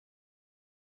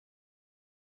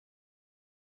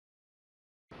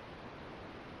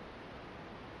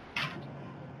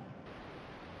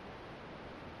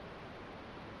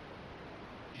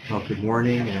Well, good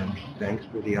morning, and thanks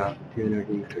for the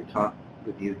opportunity to talk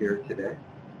with you here today.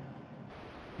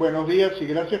 Buenos días y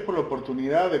gracias por la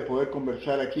oportunidad de poder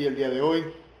conversar aquí el día de hoy.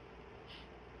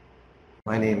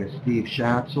 My name is Steve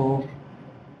Schatzel,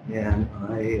 and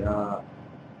I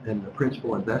am the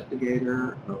principal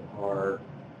investigator of our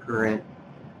current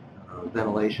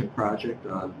ventilation project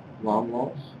on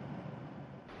longwalls.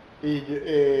 Y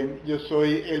yo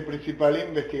soy el principal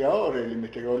investigador, el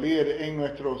investigador líder en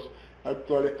nuestros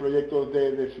actuales proyectos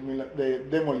de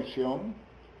demolición.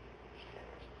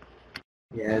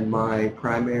 And my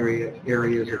primary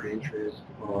areas of interest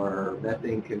are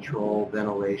methane control,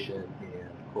 ventilation,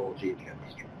 and coal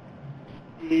geochemistry.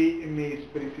 Y mis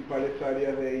principales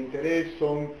áreas de interés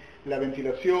son la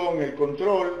ventilación, el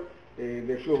control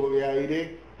del flujo de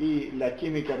aire y la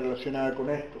química relacionada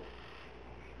con esto.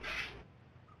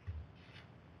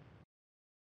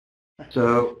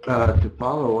 So to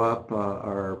follow up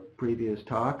our previous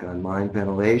talk on mine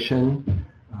ventilation,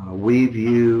 we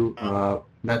view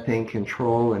methane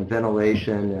control and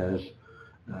ventilation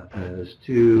as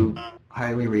two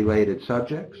highly related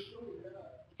subjects.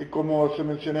 Y como se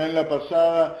mencionó en la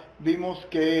pasada, vimos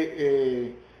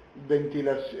que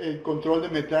el control de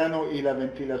metano y la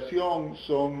ventilación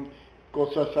son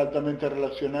cosas altamente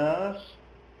relacionadas.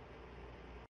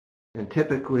 And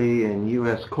typically in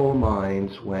U.S. coal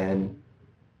mines, when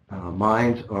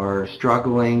mines are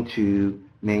struggling to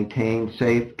maintain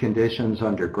safe conditions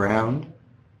underground,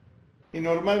 Y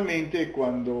normalmente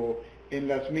cuando en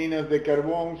las minas de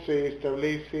carbón se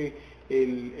establece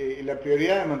la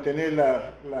prioridad de mantener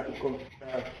la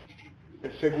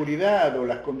seguridad o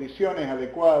las condiciones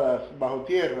adecuadas bajo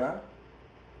tierra,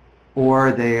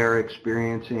 or they are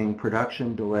experiencing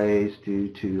production delays due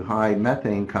to high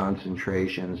methane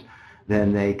concentrations,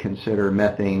 then they consider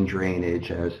methane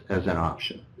drainage as an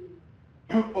option.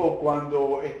 o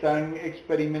cuando están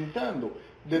experimentando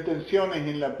detenciones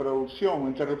en la producción,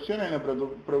 interrupciones en la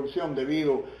producción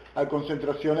debido a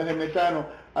concentraciones de metano,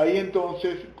 ahí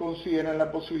entonces consideran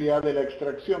la posibilidad de la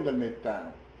extracción del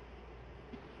metano.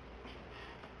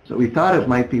 So we thought it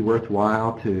might be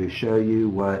worthwhile to show you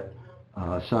what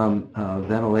some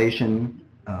ventilation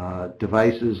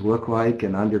devices look like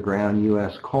in underground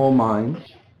U.S. coal mines.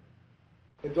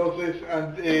 Entonces,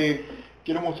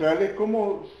 quiero mostrarles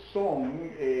cómo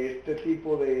son este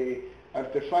tipo de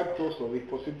artefactos o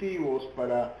dispositivos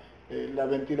para la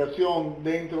ventilación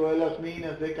dentro de las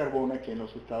minas de carbón aquí en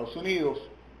los Estados Unidos.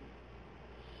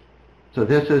 So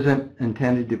this isn't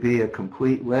intended to be a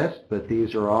complete list, but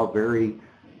these are all very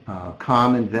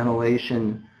common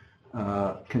ventilation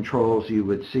controls you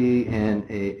would see in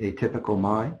a typical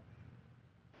mine.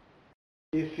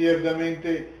 Y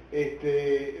ciertamente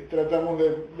tratamos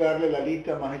de darle la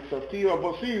lista más exhaustiva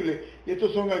posible. Y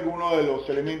estos son algunos de los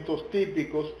elementos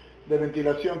típicos de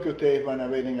ventilación que ustedes van a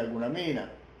ver en alguna mina.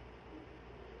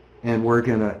 And we're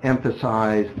going to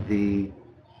emphasize the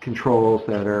controls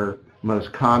that are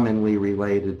most commonly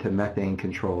related to methane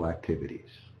control activities.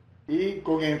 Y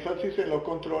con énfasis en los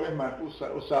controles más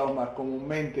usados más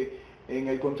comúnmente en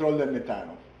el control del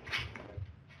metano.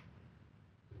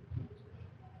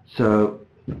 So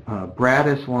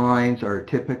Bradis lines are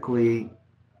typically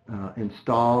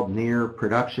installed near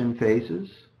production phases.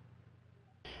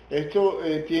 Esto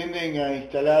tienden a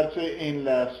instalarse en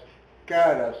las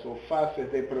caras o fases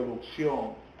de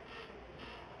producción.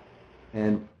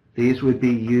 And these would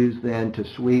be used then to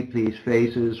sweep these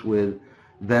phases with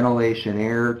ventilation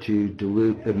air to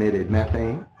dilute emitted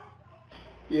methane.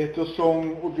 Y estos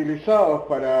son utilizados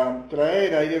para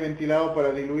traer aire ventilado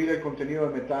para diluir el contenido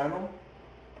de metano.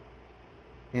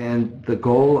 And the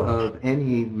goal of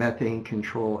any methane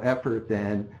control effort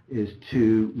then is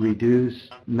to reduce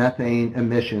methane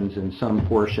emissions in some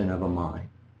portion of a mine.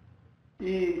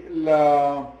 Y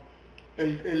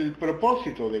el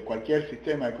propósito de cualquier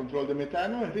sistema de control de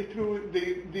metano es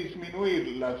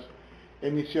disminuir las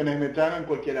emisiones de metano en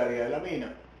cualquier área de la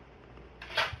mina.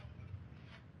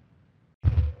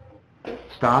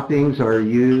 Stoppings are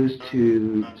used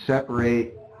to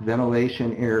separate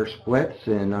ventilation air splits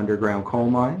in underground coal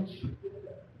mines.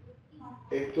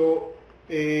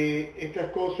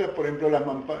 Estas cosas, por ejemplo,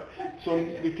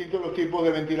 son distintos los tipos de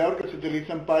ventilador que se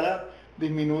utilizan para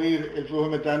disminuir el flujo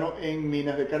de metano en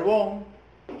minas de carbón.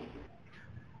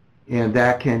 And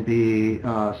that can be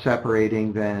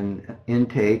separating then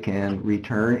intake and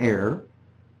return air.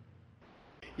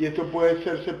 Y esto puede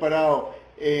ser separado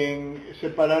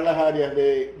separar las áreas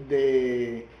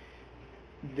de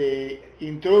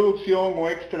introducción o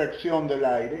extracción del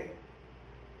aire.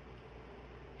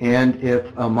 And if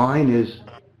a mine is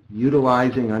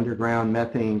utilizing underground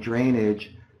methane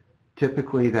drainage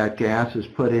typically that gas is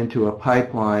put into a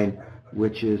pipeline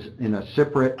which is in a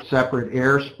separate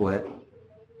air split.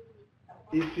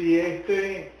 Y si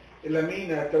la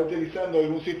mina está utilizando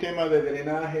algún sistema de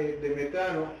drenaje de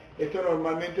metano, esto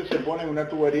normalmente se pone en una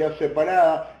tubería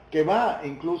separada que va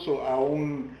incluso a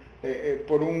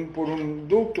por un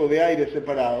ducto de aire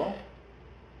separado.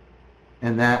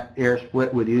 And that air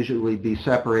split would usually be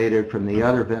separated from the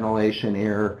other ventilation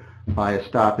air by a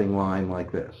stopping line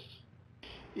like this.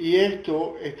 Y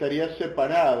esto estaría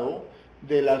separado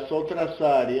de las otras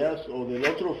áreas o del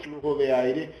otro flujo de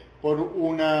aire por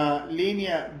una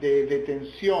línea de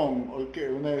detención,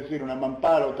 es decir, una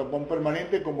mampara o tapón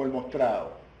permanente como el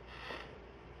mostrado.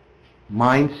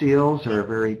 Mine seals are a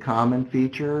very common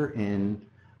feature in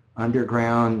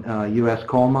underground U.S.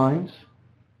 coal mines.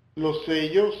 Los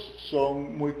sellos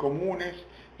son muy comunes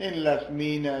en las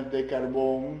minas de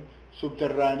carbón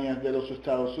subterráneas de los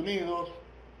Estados Unidos.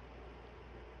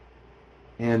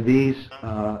 And these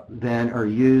then are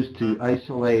used to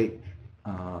isolate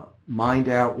mined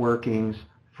out workings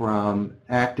from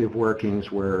active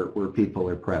workings where people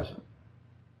are present.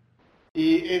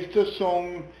 Y estos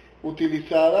son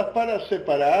utilizadas para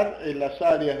separar las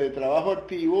áreas de trabajo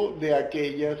activo de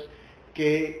aquellas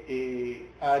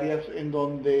áreas en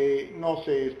donde no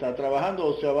se está trabajando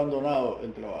o se ha abandonado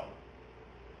el trabajo.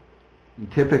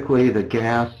 And typically the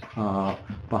gas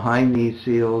behind these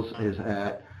seals is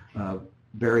at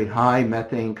very high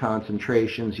methane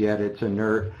concentrations, yet it's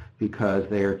inert because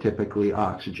they are typically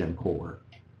oxygen poor.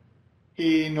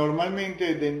 Y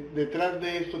normalmente detrás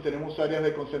de esto tenemos áreas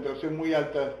de concentración muy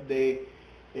altas de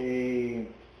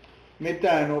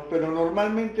metano, pero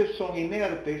normalmente son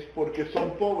inertes porque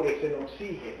son pobres en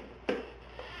oxígeno.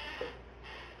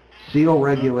 Seal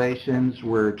regulations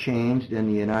were changed in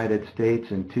the United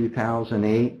States in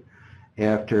 2008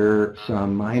 after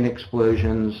some mine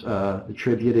explosions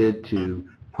attributed to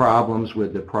problems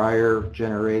with the prior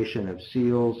generation of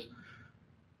seals.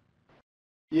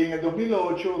 Y en el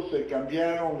 2008 se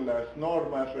cambiaron las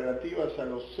normas relativas a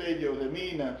los sellos de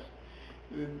minas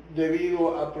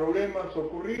debido a problemas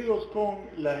ocurridos con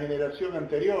la generación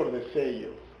anterior de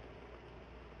sellos.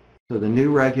 So the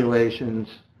new regulations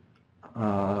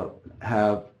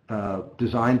have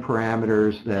design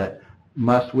parameters that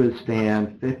must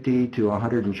withstand 50 to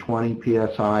 120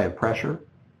 psi of pressure.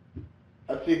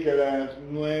 Así que las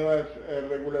nuevas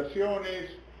regulaciones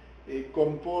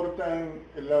comportan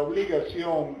la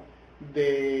obligación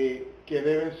de que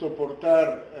deben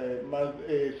soportar más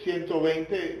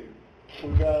 120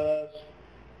 pulgadas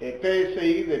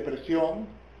PSI de presión.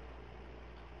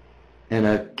 And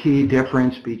a key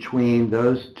difference between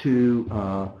those two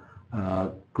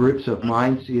groups of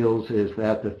mine seals is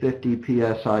that the 50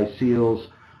 psi seals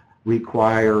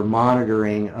require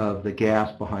monitoring of the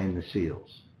gas behind the seals.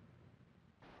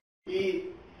 Y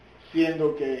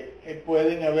siendo que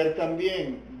pueden haber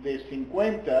también de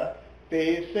 50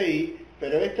 PSI,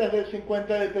 pero estas de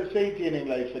 50 de PSI tienen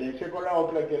la diferencia con la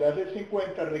otra, que las de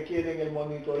 50 requieren el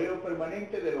monitoreo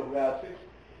permanente de los gases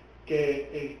que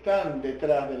están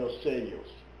detrás de los sellos.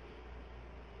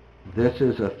 This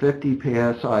is a 50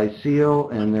 psi seal,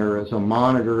 and there is a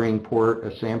monitoring port,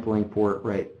 a sampling port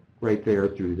right there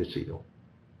through the seal.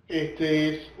 Este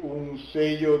es un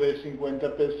sello de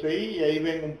 50 PSI y ahí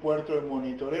ven un puerto de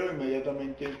monitoreo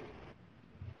inmediatamente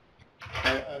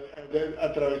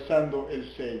atravesando el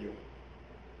sello.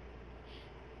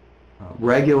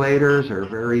 Regulators are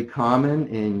very common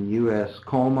in U.S.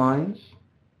 coal mines.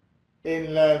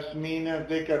 En las minas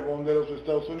de carbón de los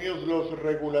Estados Unidos, los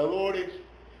reguladores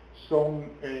son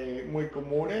muy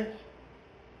comunes.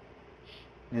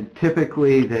 And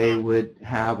typically they would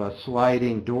have a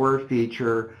sliding door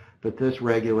feature, but this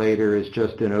regulator is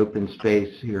just an open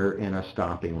space here in a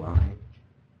stopping line.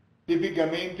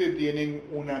 Típicamente tienen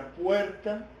una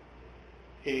puerta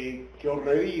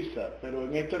corrediza, pero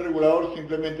en este regulador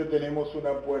simplemente tenemos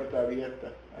una puerta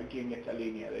abierta aquí en esta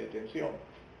línea de detención.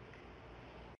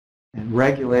 And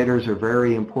regulators are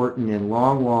very important in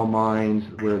longwall mines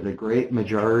where the great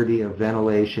majority of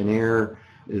ventilation air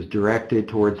is directed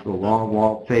towards the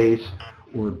longwall face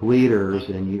or bleeders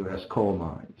in U.S. coal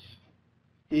mines.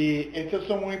 Y estas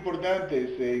son muy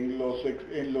importantes en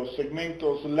los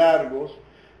segmentos largos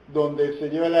donde se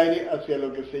lleva el aire hacia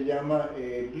lo que se llama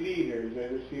bleeders,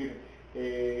 es decir,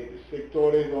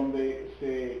 sectores donde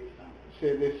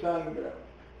se desangra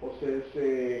o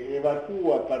se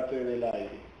evacúa parte del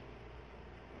aire.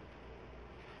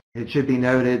 It should be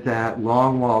noted that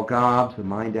longwall gobs, the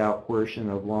mined out portion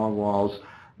of longwalls,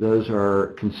 those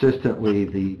are consistently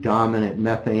the dominant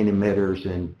methane emitters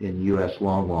in U.S.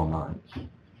 longwall mines.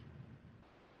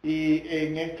 Y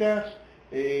en estas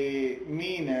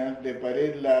minas de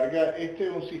pared larga, este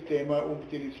es un sistema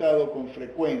utilizado con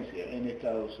frecuencia en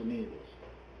Estados Unidos.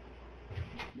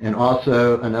 And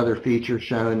also another feature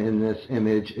shown in this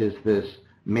image is this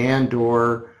man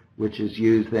door, which is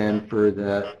used then for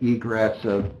the egress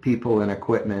of people and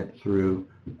equipment through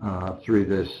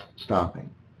this stopping.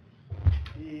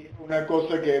 Y una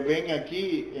cosa que ven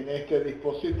aquí en este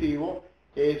dispositivo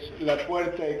es la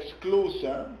puerta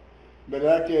exclusa,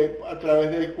 ¿verdad? Que a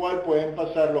través del cual pueden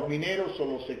pasar los mineros o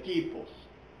los equipos.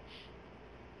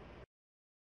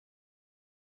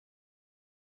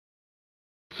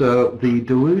 So the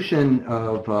dilution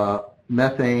of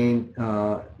methane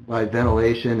by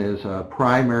ventilation is a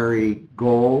primary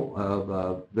goal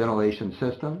of ventilation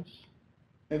systems.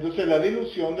 Entonces la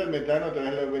dilución del metano a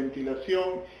través de la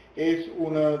ventilación es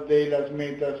una de las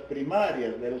metas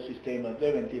primarias de los sistemas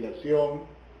de ventilación.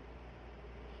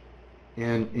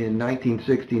 And in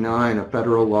 1969, a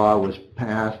federal law was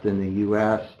passed in the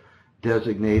U.S.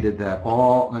 designated that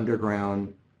all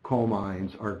underground coal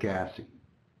mines are gassy.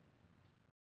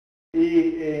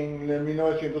 Y en el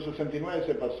 1969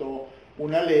 se pasó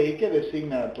una ley que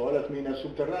designa a todas las minas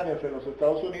subterráneas en los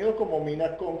Estados Unidos como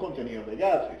minas con contenido de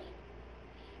gases.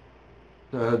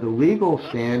 The legal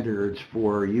standards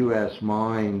for U.S.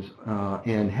 mines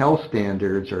and health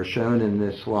standards are shown in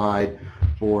this slide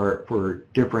for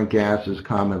different gases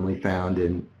commonly found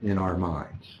in our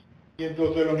mines. Y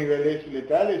entonces los niveles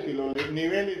letales y los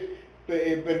niveles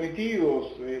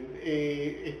permitidos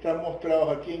están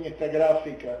mostrados aquí en esta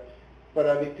gráfica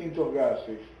para distintos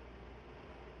gases.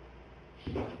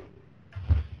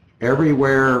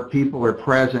 Everywhere people are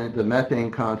present, the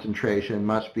methane concentration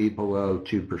must be below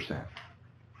 2%.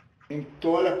 En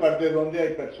todas las partes donde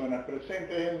hay personas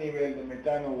presentes, el nivel de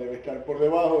metano debe estar por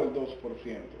debajo del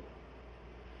 2%.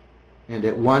 And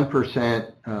at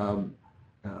 1%,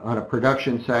 on a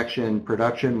production section,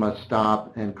 production must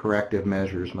stop and corrective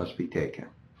measures must be taken.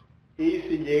 Y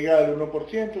si llega al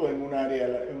 1% en una de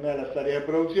las áreas de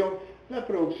producción, la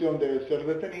producción debe ser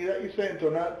detenida y se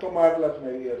deben tomar las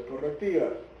medidas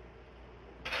correctivas.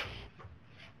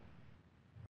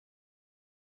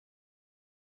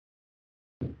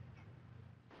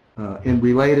 And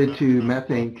related to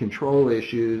methane control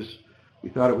issues, we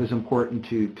thought it was important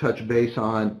to touch base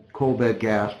on coal bed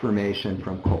gas formation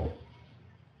from coal.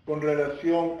 Con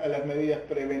relación a las medidas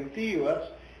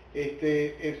preventivas,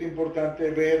 es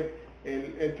importante ver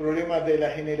el problema de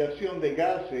la generación de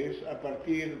gases a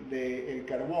partir del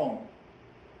carbón.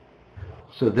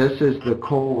 So this is the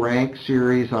coal rank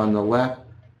series on the left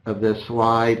of this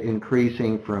slide,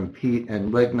 increasing from peat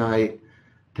and lignite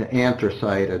to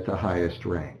anthracite at the highest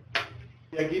rank.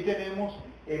 Y aquí tenemos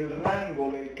el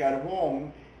rango del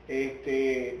carbón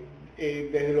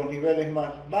desde los niveles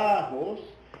más bajos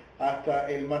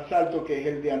hasta el más alto, que es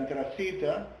el de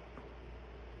antracita.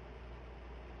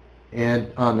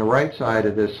 And on the right side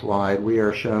of this slide, we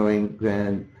are showing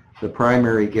then the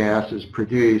primary gases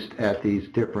produced at these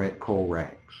different coal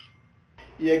ranks.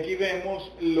 Y aquí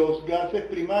vemos los gases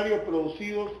primarios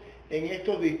producidos en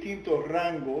estos distintos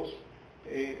rangos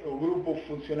o grupos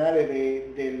funcionales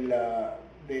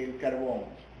del carbón.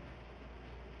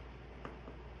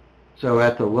 So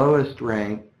at the lowest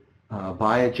rank,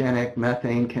 biogenic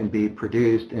methane can be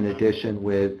produced in addition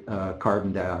with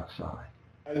carbon dioxide.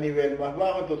 Al nivel más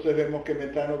bajo, entonces vemos que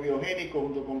metano biogénico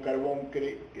junto con carbón,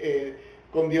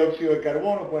 con dióxido de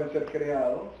carbono pueden ser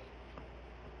creados.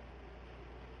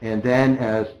 And then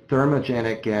as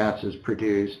thermogenic gas is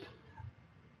produced,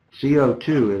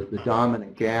 CO2 is the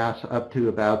dominant gas up to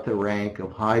about the rank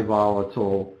of high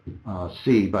volatile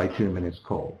C bituminous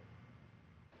coal.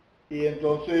 Y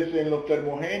entonces en los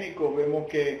termogénicos vemos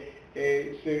que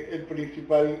el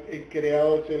principal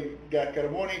creado es el gas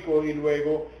carbónico y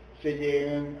luego se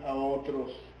llegan a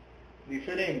otros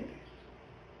diferentes.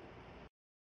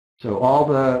 So all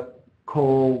the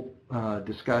coal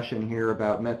discussion here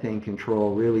about methane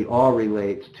control really all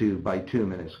relates to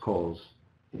bituminous coals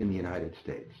in the United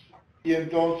States. Y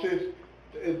entonces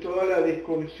toda la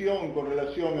discusión con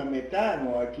relación a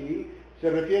metano aquí se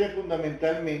refiere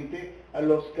fundamentalmente a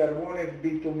los carbones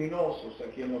bituminosos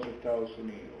aquí en los Estados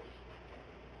Unidos.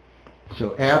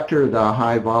 So after the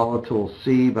high volatile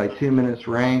C bituminous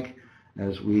rank,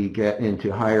 as we get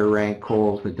into higher rank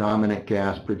coals, the dominant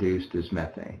gas produced is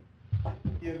methane.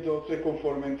 Y entonces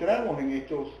conforme entramos en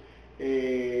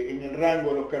el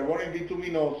rango de los carbones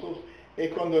bituminosos,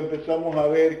 es cuando empezamos a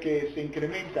ver que se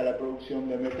incrementa la producción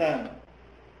de metano.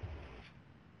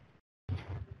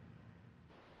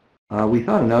 We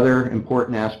thought another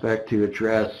important aspect to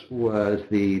address was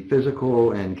the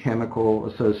physical and chemical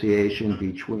association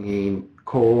between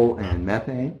coal and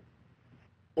methane.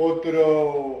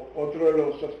 Otro de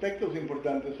los aspectos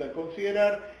importantes a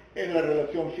considerar es la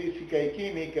relación física y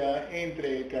química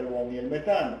entre el carbón y el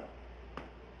metano.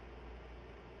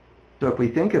 So if we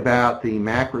think about the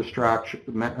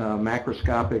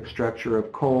macroscopic structure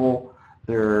of coal,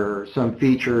 there are some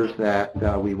features that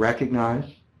we recognize.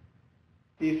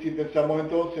 Y si pensamos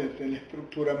entonces en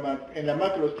la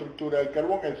macroestructura del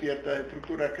carbón, hay ciertas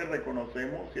estructuras que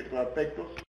reconocemos, ciertos aspectos.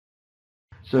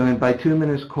 So in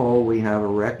bituminous coal, we have a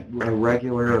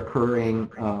regular occurring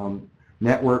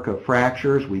network of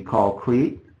fractures we call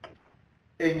cleat.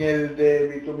 En el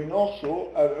de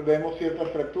bituminoso vemos ciertas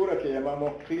fracturas que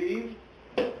llamamos clave.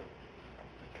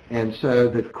 And so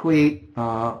the cleat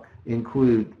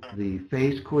include the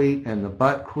face cleat and the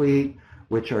butt cleat,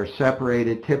 which are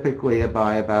separated typically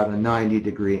by about a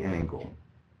 90-degree angle.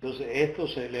 Entonces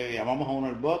estos le llamamos a uno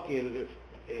el butt y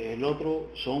el otro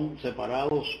son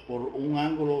separados por un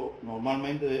ángulo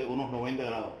normalmente de unos 90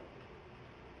 grados.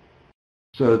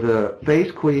 So the face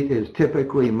cleat is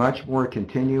typically much more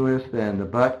continuous than the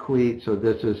butt cleat, so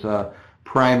this is a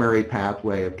primary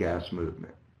pathway of gas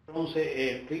movement. Entonces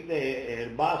el cleat el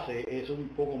base es un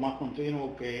poco más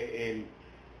continuo que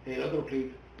el otro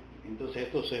cleat, entonces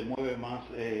esto se mueve más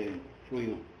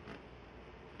fluido.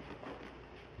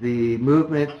 The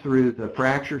movement through the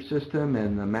fracture system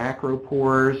and the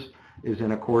macropores is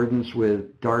in accordance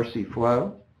with Darcy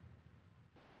flow.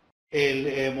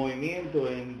 El movimiento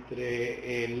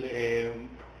entre el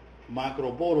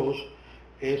macroporos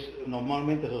es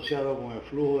normalmente asociado con el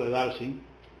flujo de Darcy.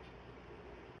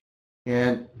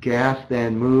 And gas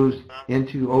then moves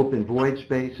into open void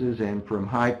spaces and from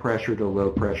high pressure to low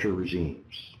pressure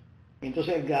regimes.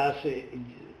 Entonces el gas se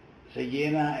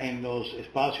llena en los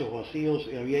espacios vacíos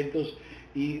y abiertos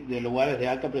y de lugares de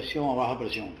alta presión a baja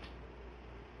presión.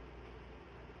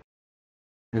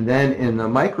 And then in the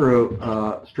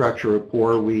microstructure of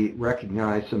pore, we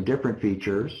recognize some different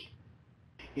features.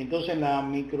 Y entonces en la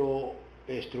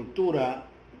microestructura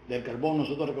del carbón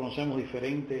nosotros reconocemos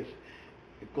diferentes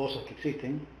cosas que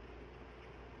existen.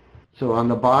 So on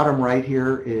the bottom right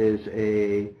here is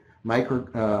a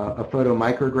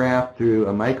photomicrograph through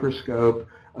a microscope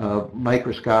of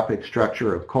microscopic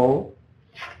structure of coal.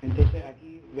 Entonces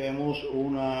aquí vemos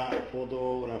una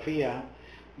fotografía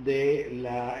de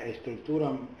la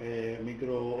estructura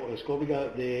microscópica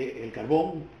del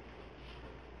carbón.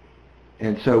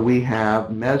 And so we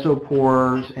have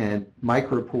mesopores and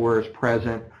micropores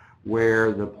present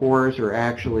where the pores are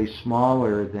actually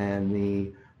smaller than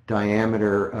the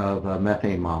diameter of a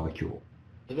methane molecule.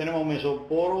 Tenemos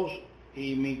mesoporos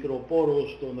y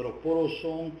microporos donde los poros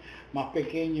son más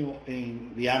pequeños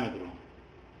en diámetro.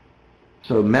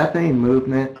 So methane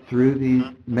movement through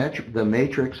the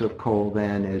matrix of coal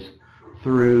then is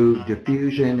through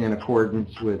diffusion in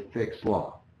accordance with Fick's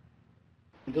law.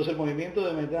 Entonces el movimiento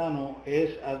de metano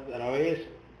es a través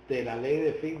de la ley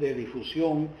de Fick de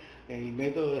difusión. El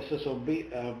método es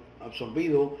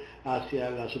absorbido hacia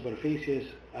las superficies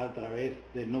a través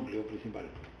del núcleo principal.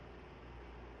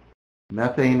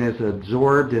 Methane is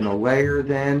absorbed in a layer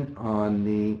then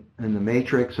in the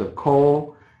matrix of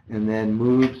coal and then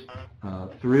moves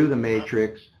through the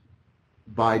matrix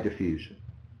by diffusion.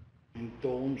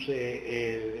 Entonces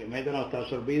el metano está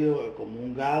absorbido como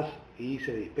un gas y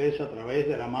se dispersa a través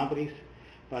de la matriz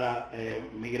para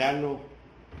migrarlo.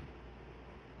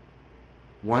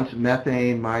 Once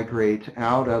methane migrates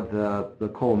out of the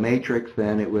coal matrix,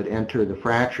 then it would enter the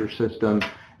fracture system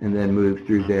and then move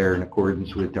through there in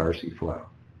accordance with Darcy flow.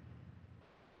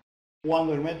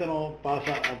 Cuando el metano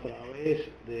pasa a través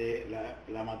de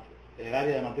el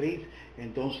área de matriz,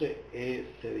 entonces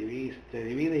se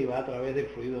divide y va a través del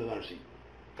fluido de Darcy.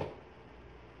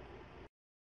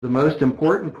 The most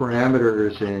important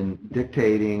parameters in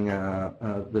dictating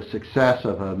the success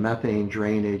of a methane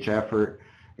drainage effort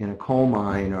in a coal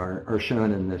mine are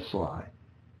shown in this slide.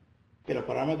 Que los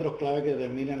parámetros clave que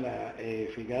determinan la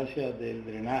eficacia del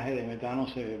drenaje de metano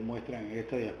se muestran en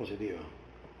esta diapositiva.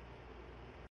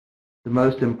 The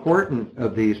most important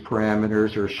of these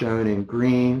parameters are shown in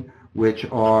green, which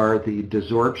are the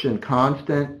desorption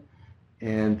constant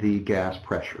and the gas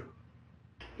pressure.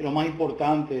 Y los más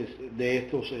importantes de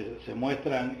estos se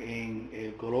muestran en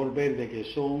el color verde, que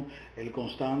son el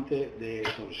constante de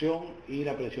absorción y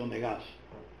la presión de gas.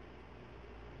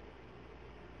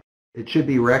 It should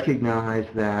be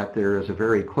recognized that there is a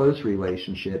very close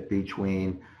relationship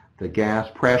between the gas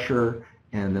pressure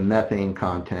and the methane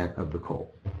content of the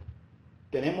coal.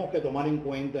 Tenemos que tomar en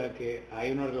cuenta que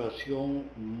hay una relación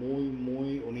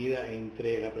muy unida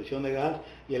entre la presión de gas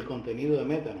y el contenido de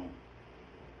metano.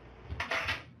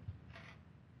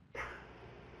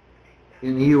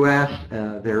 In the U.S.,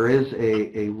 there is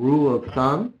a rule of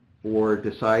thumb for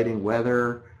deciding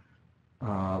whether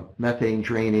methane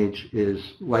drainage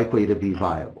is likely to be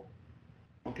viable.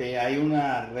 Okay, hay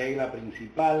una regla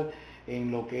principal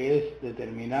en lo que es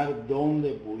determinar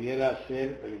dónde pudiera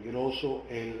ser peligroso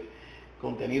el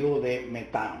contenido de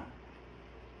metano.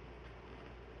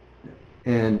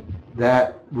 And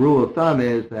that rule of thumb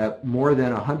is that more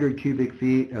than 100 cubic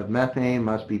feet of methane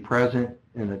must be present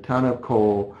in a ton of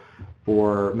coal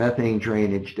for methane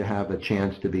drainage to have a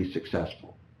chance to be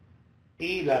successful.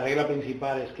 Y la regla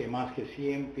principal es que más que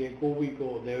 100 pies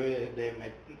cúbicos de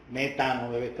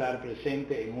metano debe estar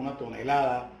presente en una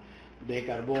tonelada de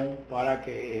carbón para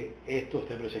que esto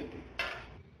esté presente.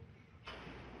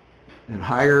 And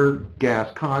higher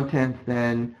gas content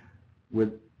then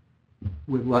would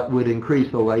increase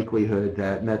the likelihood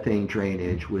that methane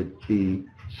drainage would be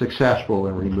successful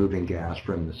in removing gas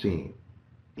from the scene.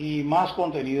 Y más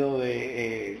contenido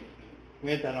de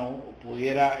metano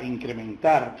pudiera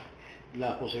incrementar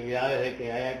las posibilidades de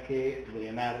que haya que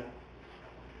drenar.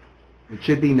 It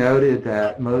should be noted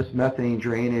that most methane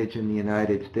drainage in the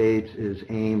United States is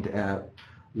aimed at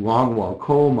longwall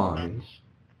coal mines.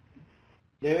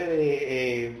 Debe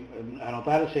de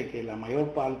anotarse que la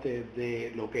mayor parte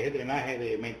de lo que es el drenaje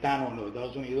de metano en los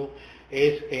Estados Unidos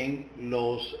es en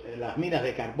las minas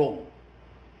de carbón.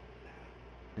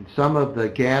 And some of the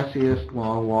gaseous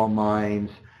longwall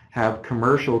mines have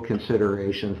commercial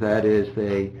considerations, that is,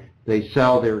 they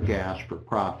sell their gas for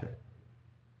profit.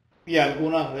 Y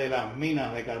algunas de las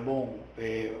minas de carbón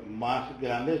más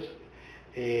grandes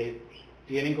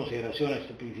tienen consideraciones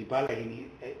principales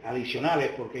y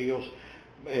adicionales porque ellos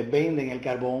venden el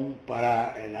carbón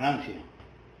para ganancia.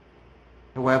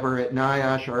 However, at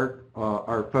NIOSH,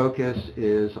 our focus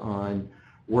is on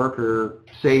worker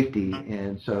safety,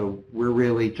 and so we're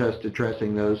really just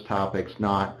addressing those topics,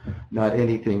 not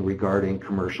anything regarding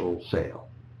commercial sale.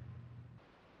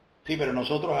 Sí, pero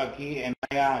nosotros aquí en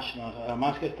IASH, nada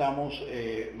más que estamos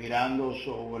mirando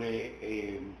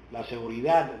sobre la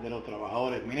seguridad de los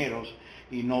trabajadores mineros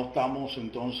y no estamos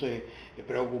entonces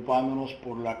preocupándonos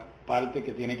por la parte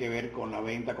que tiene que ver con la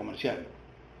venta comercial.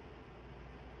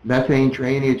 Methane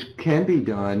drainage can be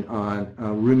done on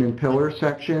room and pillar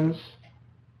sections.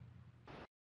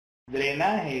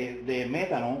 Drenaje de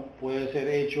metano puede ser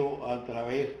hecho a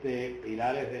través de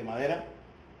pilares de madera.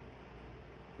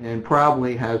 And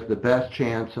probably has the best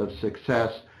chance of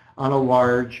success on a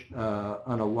large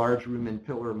room and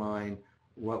pillar mine,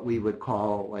 what we would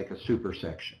call like a super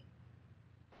section.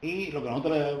 Y lo que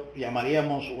nosotros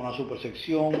llamaríamos una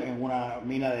supersección en una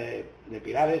mina de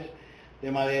pilares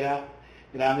de madera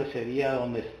grande sería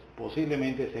donde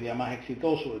posiblemente sería más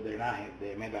exitoso el drenaje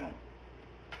de metano.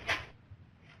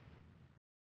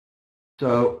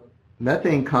 So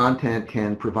methane content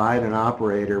can provide an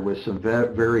operator with some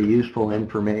very useful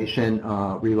information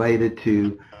related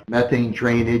to methane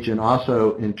drainage and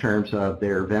also in terms of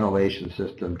their ventilation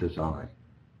system design.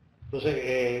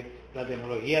 Entonces, la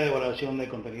tecnología de evaluación del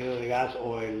contenido de gas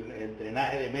o el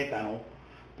drenaje de metano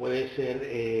puede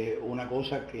ser una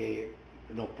cosa que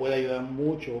nos puede ayudar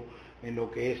mucho en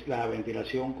lo que es la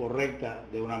ventilación correcta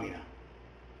de una mina.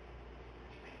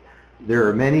 There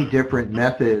are many different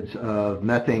methods of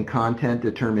methane content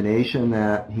determination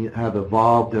that have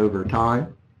evolved over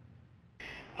time.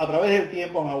 A través del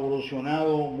tiempo han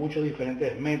evolucionado muchos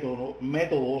diferentes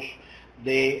métodos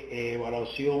de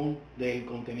evaluación del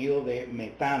contenido de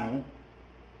metano.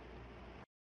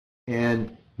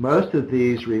 And most of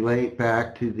these relate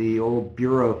back to the old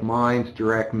Bureau of Mines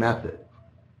direct method.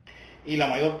 Y la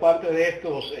mayor parte de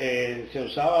estos se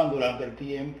usaban durante el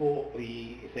tiempo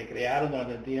y se crearon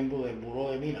durante el tiempo del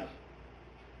Buró de Minas.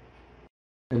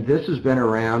 And this has been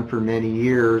around for many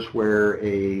years where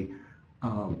a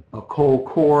coal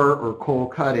core or coal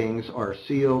cuttings are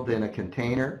sealed in a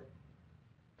container.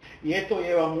 Y esto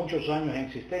lleva muchos años en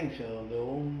existencia, donde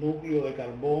un núcleo de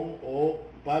carbón o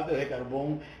partes de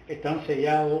carbón están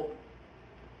sellados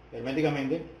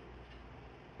herméticamente.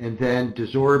 And then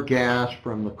desorbed gas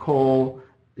from the coal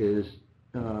is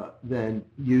then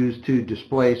used to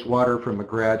displace water from a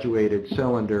graduated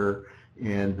cylinder,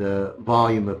 and the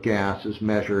volume of gas is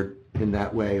measured in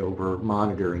that way over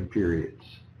monitoring periods.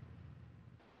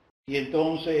 Y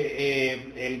entonces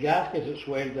el gas que se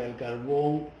suelta, el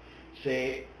carbón,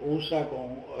 se usa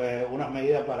con unas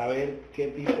medidas para ver qué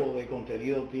tipo de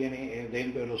contenido tiene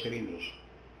dentro de los cilindros.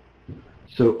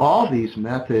 So all these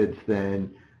methods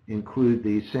then include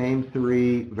these same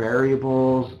three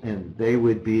variables, and they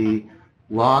would be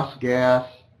lost gas,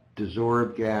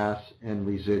 desorbed gas, and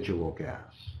residual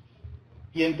gas.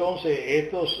 Y entonces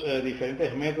estos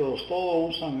diferentes métodos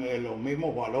todos usan los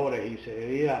mismos valores y se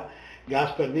diría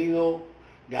gas perdido,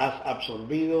 gas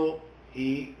absorbido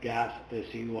y gas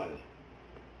residual.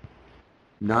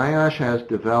 NIOSH has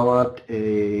developed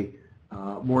a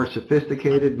more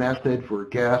sophisticated method for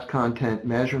gas content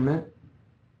measurement.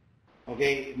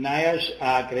 Okay, NIOSH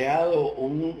ha creado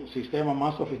un sistema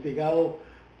más sofisticado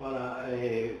para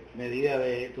medida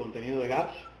de contenido de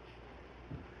gas.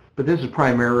 But this is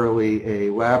primarily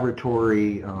a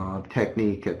laboratory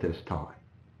technique at this time.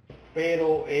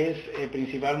 Pero es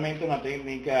principalmente una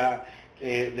técnica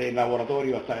de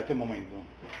laboratorio hasta este momento.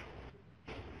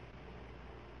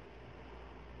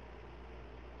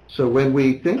 So when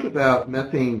we think about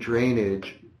methane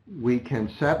drainage, we can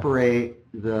separate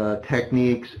the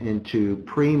techniques into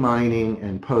pre-mining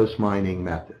and post-mining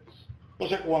methods.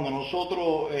 Entonces, cuando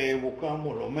nosotros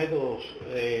buscamos los métodos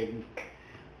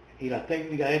y las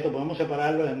técnicas de esto, podemos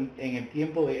separarlo en el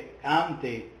tiempo de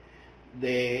antes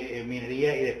de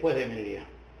minería y después de minería.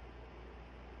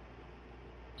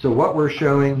 So what we're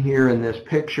showing here in this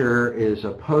picture is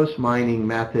a post-mining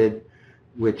method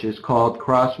which is called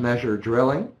cross-measure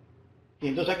drilling. Y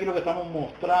entonces aquí lo que estamos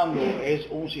mostrando es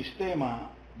un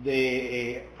sistema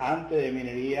de antes de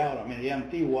minería o la minería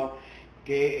antigua,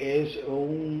 que es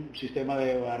un sistema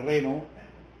de barreno.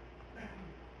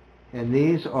 And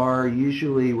these are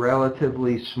usually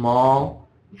relatively small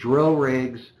drill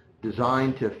rigs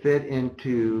designed to fit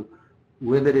into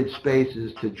limited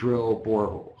spaces to drill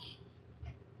boreholes.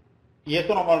 Y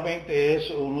esto normalmente es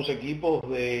unos equipos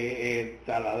de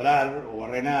taladrar o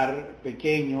barrenar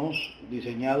pequeños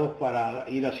diseñados para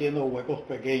ir haciendo huecos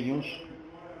pequeños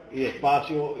y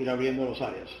despacio ir abriendo las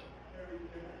áreas.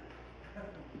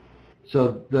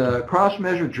 So the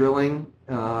cross-measure drilling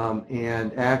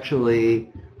and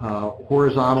actually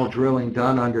horizontal drilling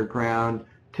done underground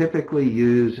typically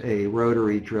use a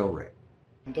rotary drill rig.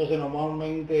 Entonces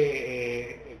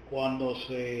normalmente cuando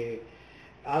se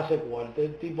hace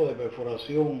cualquier tipo de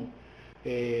perforación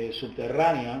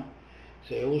subterránea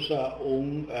se usa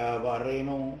un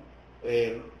barreno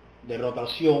de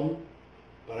rotación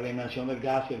para la eliminación del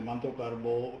gas y el manto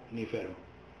carbonífero.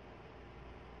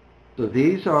 So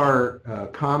these are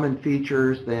common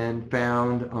features then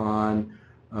found on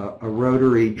a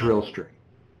rotary drill string.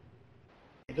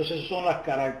 Entonces son las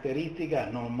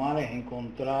características normales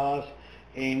encontradas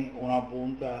en una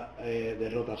punta de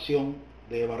rotación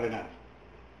de barrenar.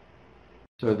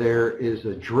 So there is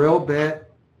a drill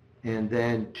bit and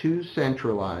then two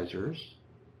centralizers.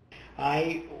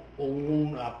 Hay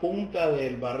una punta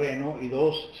del barreno y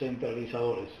dos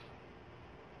centralizadores.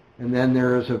 And then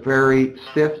there is a very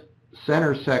stiff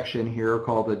center section here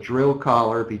called the drill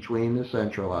collar between the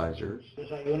centralizers.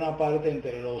 Entonces hay una parte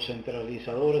entre los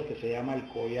centralizadores que se llama el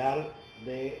collar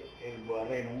del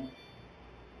barreno.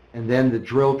 And then the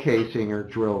drill casing or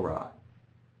drill rod.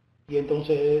 Y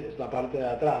entonces es la parte de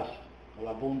atrás, o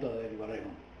la punta del barreno,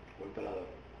 o el pelador.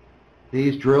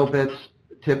 These drill bits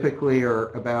typically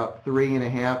are about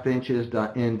 3.5 inches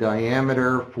in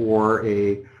diameter for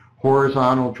a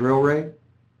horizontal drill rig.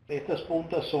 Estas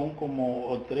puntas son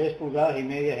como 3,5 pulgadas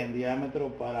en diámetro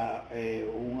para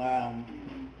un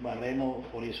barreno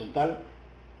horizontal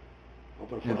o And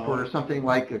perforador. for something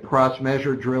like a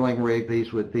cross-measure drilling rig,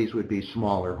 these would be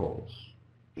smaller holes.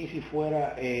 Y si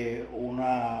fuera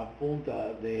una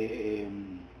punta de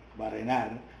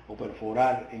barrenar o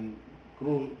perforar en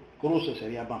cruce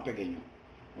sería más pequeño.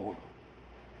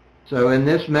 So in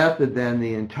this method then,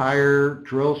 the entire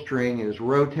drill string is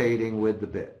rotating with the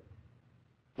bit.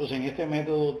 Entonces en este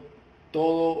método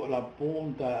todo la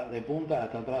punta de punta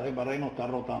hasta atrás del barreno está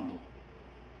rotando.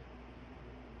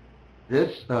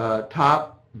 This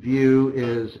top view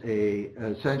is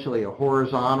essentially a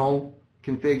horizontal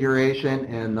configuration,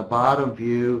 and the bottom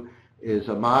view is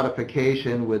a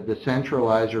modification with the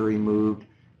centralizer removed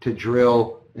to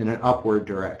drill in an upward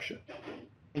direction.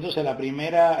 Entonces la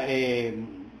primera,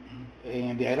 en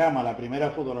el diagrama, la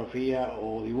primera fotografía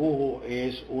o dibujo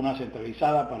es una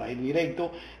centralizada para ir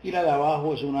directo y la de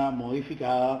abajo es una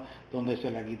modificada donde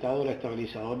se le ha quitado el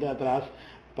estabilizador de atrás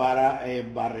para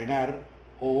barrenar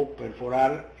o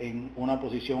perforar en una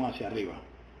posición hacia arriba.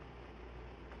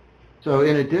 So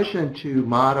in addition to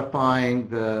modifying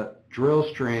the drill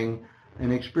string,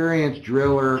 an experienced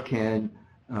driller can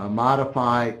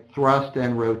modify thrust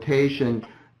and rotation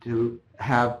to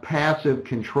have passive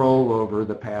control over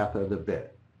the path of the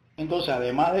bit. Entonces,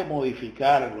 además de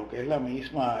modificar lo que es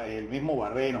el mismo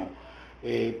barreno,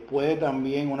 puede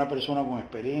también una persona con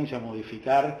experiencia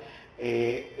modificar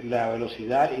la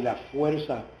velocidad y la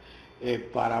fuerza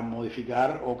para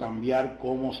modificar o cambiar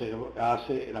cómo se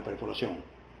hace la perforación.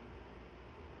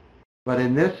 But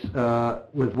in this,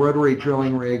 with rotary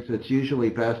drilling rigs, it's usually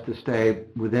best to stay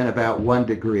within about 1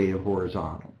 degree of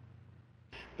horizontal.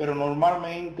 Pero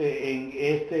normalmente en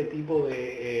este tipo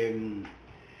de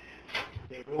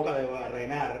roca de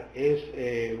barrenar es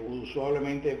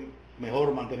usualmente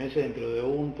mejor mantenerse dentro de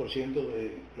 1%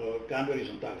 de los cambios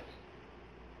horizontales.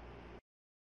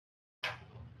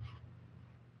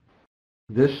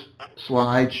 This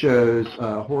slide shows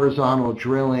horizontal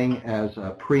drilling as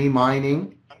a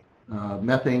pre-mining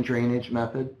methane drainage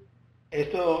method.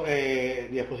 Esta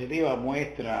diapositiva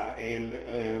muestra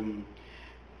el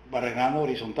barrenando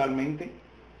horizontalmente.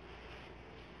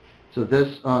 So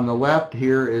this on the left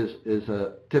here is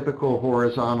a typical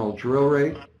horizontal drill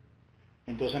rig.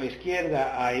 Entonces a la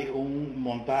izquierda hay un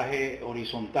montaje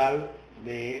horizontal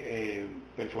de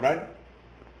perforar.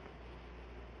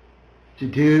 To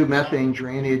do methane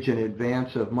drainage in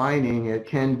advance of mining, it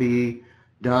can be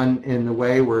done in the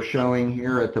way we're showing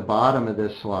here at the bottom of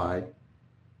this slide.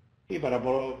 Y para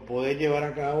poder llevar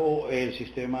a cabo el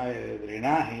sistema de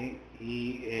drenaje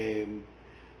y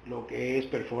lo que es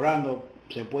perforando,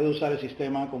 se puede usar el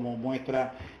sistema como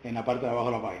muestra en la parte de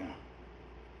abajo de la página.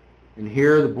 And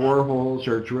here the boreholes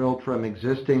are drilled from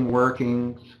existing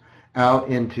workings out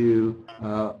into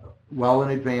well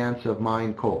in advance of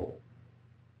mined coal.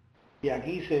 Y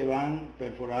aquí se van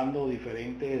perforando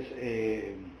diferentes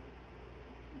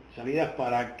salidas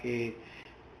para que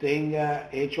tenga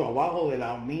hecho abajo de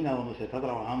la mina donde se está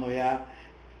trabajando ya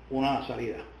una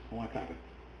salida, un escape.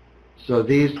 So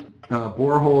these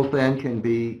boreholes then can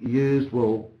be used,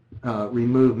 will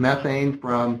remove methane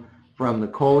from the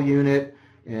coal unit,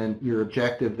 and your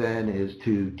objective then is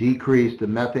to decrease the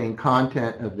methane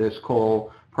content of this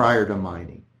coal prior to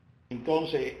mining.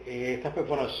 Entonces, estas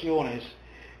perforaciones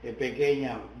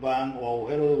pequeñas van, o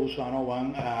agujeros de gusano,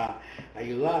 van a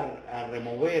ayudar a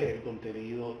remover el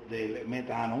contenido del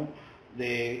metano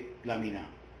de la mina,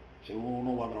 según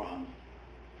uno va trabajando.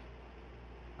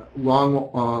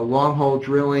 Long hole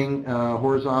drilling,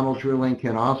 horizontal drilling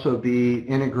can also be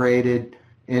integrated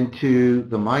into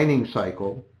the mining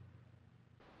cycle.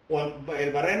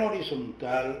 El barreno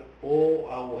horizontal o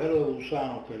agujero de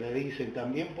gusano que le dicen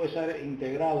también puede ser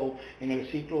integrado en el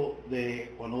ciclo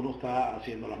de cuando uno está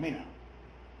haciendo las minas.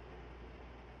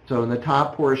 So in the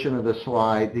top portion of the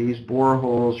slide, these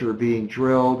boreholes are being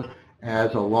drilled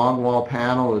as a long wall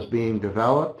panel is being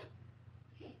developed.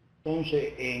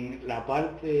 Entonces, en la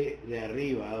parte de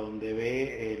arriba, donde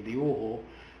ve el dibujo,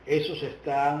 esos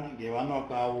están llevando a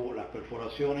cabo las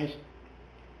perforaciones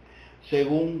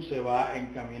según se va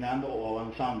encaminando o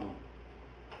avanzando.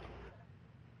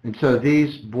 And so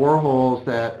these boreholes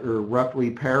that are roughly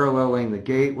paralleling the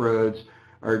gate roads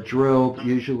are drilled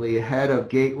usually ahead of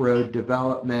gate road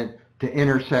development to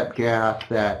intercept gas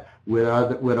that would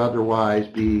otherwise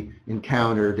be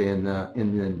encountered in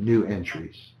the new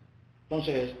entries.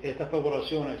 Entonces, estas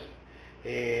perforaciones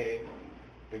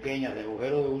pequeñas de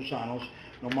agujeros de gusanos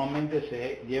normalmente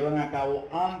se llevan a cabo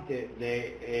antes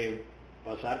de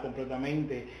pasar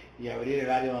completamente y abrir el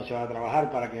área donde se va a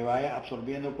trabajar para que vaya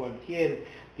absorbiendo cualquier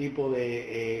tipo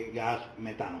de gas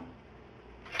metano.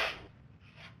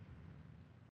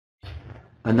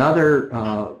 Another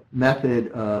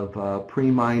method of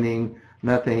pre-mining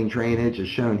methane drainage is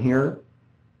shown here.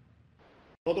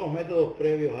 Otros métodos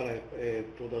previos a la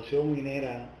explotación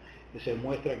minera se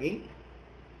muestra aquí.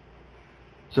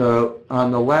 So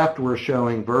on the left we're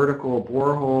showing vertical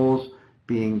boreholes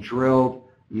being drilled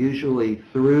usually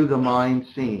through the mine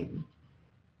seam.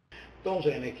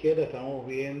 Entonces en la izquierda estamos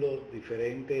viendo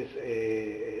diferentes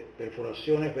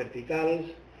perforaciones verticales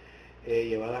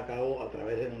llevadas a cabo a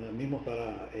través de donde mismo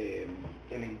está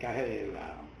el encaje de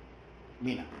la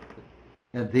mina.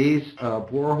 And these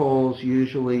boreholes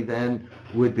usually then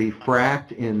would be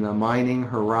fracked in the mining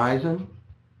horizon.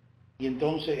 Y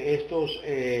entonces estos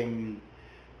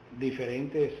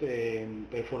diferentes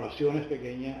perforaciones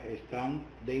pequeñas están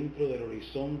dentro del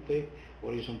horizonte,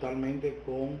 horizontalmente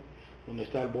con donde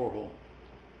está el borehole.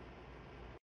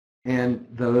 And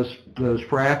those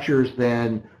fractures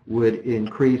then would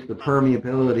increase the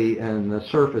permeability and the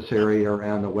surface area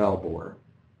around the wellbore.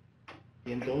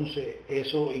 Y entonces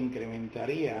eso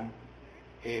incrementaría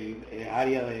el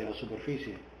área de la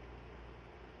superficie.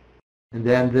 And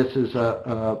then this is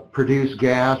produced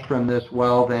gas from this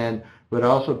well then would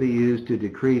also be used to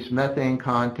decrease methane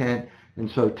content, and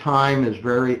so time is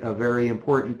a very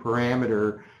important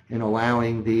parameter in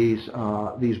allowing these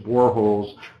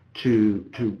boreholes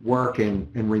to work and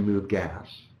remove gas.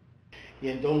 Y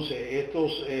entonces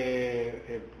estos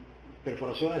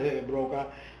perforaciones de broca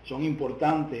son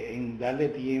importantes en darle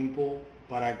tiempo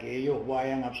para que ellos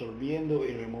vayan absorbiendo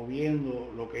y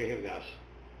removiendo lo que es el gas.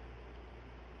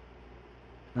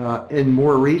 In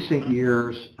more recent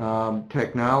years,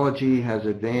 technology has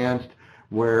advanced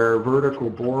where vertical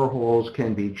boreholes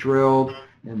can be drilled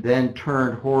and then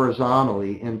turned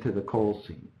horizontally into the coal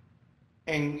seam.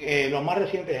 En los más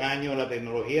recientes años la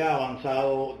tecnología ha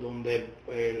avanzado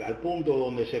al punto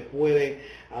donde se puede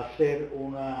hacer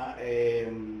una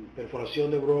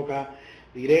perforación de broca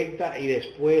directa y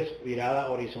después virada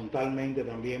horizontalmente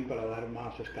también para dar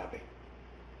más escape.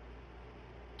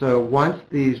 So once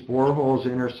these boreholes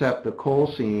intercept the coal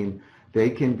seam, they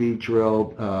can be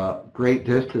drilled great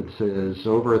distances,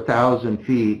 over 1,000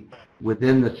 feet,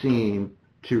 within the seam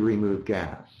to remove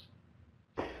gas.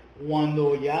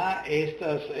 Cuando ya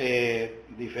estas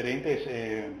diferentes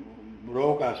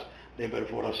brocas de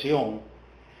perforación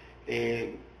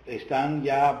están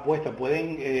ya puestas,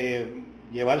 pueden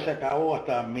llevarse a cabo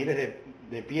hasta miles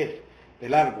de pies de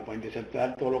largo para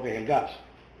interceptar todo lo que es el gas.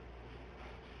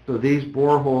 So these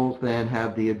boreholes then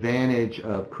have the advantage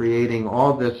of creating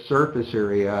all this surface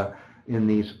area in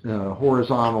these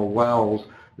horizontal wells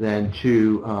then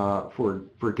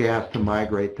for gas to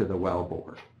migrate to the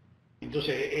wellbore.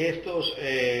 Entonces estos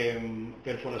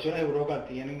perforaciones de broca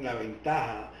tienen la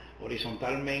ventaja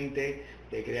horizontalmente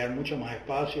de crear mucho más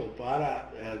espacio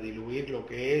para diluir lo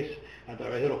que es a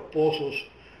través de los pozos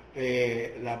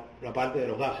la parte de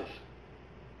los gases.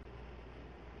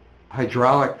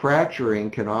 Hydraulic fracturing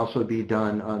can also be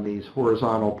done on these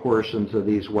horizontal portions of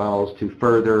these wells to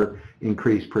further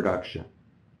increase production.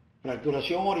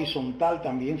 Fracturación horizontal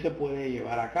también se puede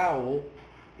llevar a cabo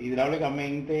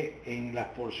hidráulicamente en las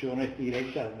porciones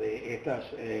directas de estas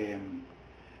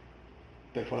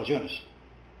perforaciones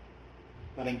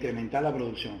para incrementar la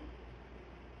producción.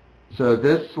 So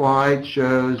this slide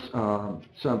shows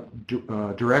some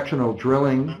directional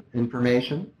drilling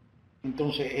information.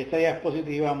 Entonces, esta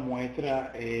diapositiva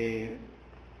muestra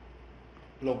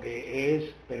lo que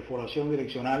es perforación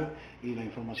direccional y la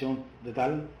información de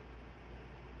tal.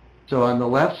 So on the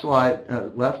left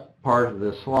part of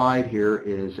the slide here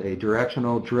is a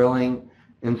directional drilling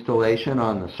installation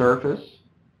on the surface.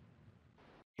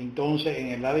 Entonces, en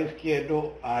el lado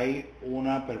izquierdo hay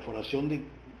una perforación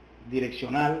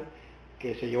direccional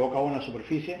que se llevó a cabo en la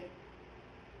superficie.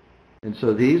 And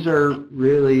so these are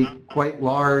really quite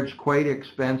large, quite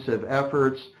expensive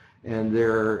efforts, and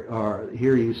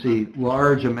here you see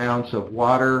large amounts of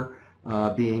water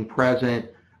being present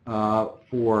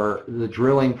for the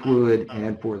drilling fluid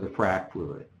and for the frac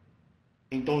fluid.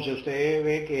 Entonces usted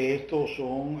ve que estos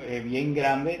son bien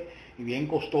grandes y bien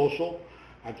costosos.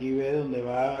 Aquí ve donde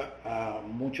va a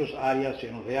muchas áreas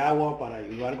llenos de agua para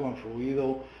ayudar con el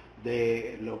fluido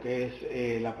de lo que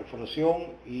es la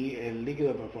perforación y el líquido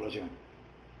de perforación.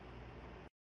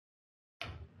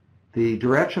 The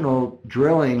directional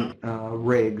drilling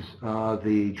rigs,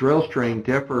 the drill string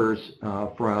differs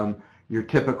from your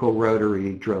typical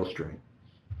rotary drill string.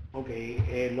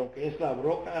 Okay, lo que es la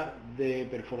broca de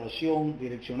perforación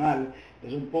direccional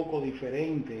es un poco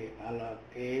diferente a la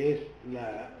que es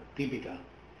la típica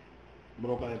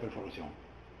broca de perforación.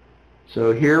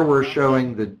 So here we're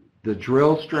showing the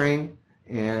drill string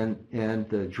and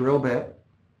the drill bit.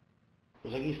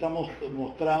 Pues aquí estamos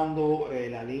mostrando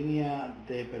la línea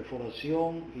de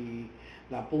perforación y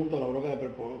la punta de la broca de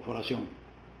perforación.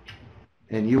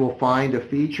 And you will find a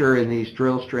feature in these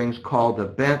drill strings called the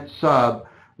bent sub,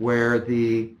 where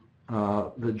the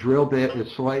drill bit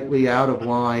is slightly out of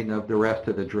line of the rest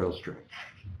of the drill string.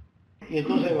 Y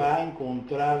entonces va a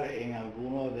encontrar en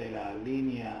alguna de las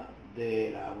líneas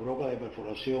de la broca de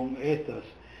perforación estas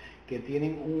que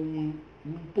tienen un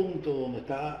punto donde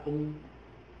está un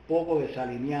poco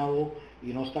desalineado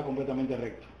y no está completamente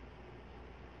recto.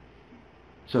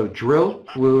 So drill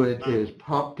fluid is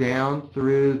pumped down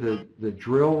through the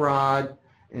drill rod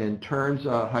and turns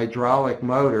a hydraulic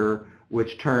motor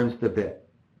which turns the bit.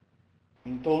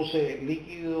 Entonces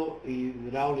líquido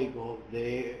hidráulico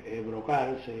de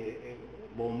brocal se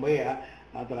bombea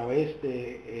a través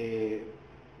de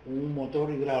un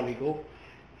motor hidráulico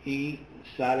y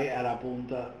sale a la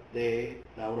punta de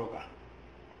la broca.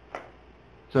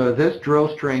 So this drill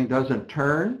string doesn't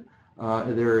turn.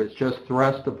 There is just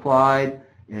thrust applied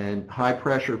and high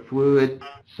pressure fluid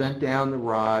sent down the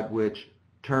rod, which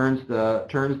turns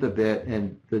the bit,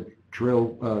 and the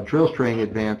drill string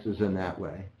advances in that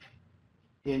way.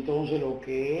 Y entonces lo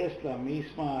que es la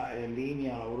misma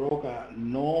línea, la broca,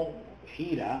 no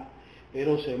gira,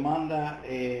 pero se manda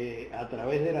a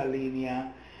través de la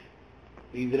línea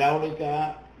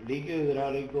hidráulica, líquido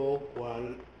hidráulico,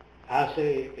 cual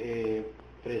hace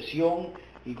presión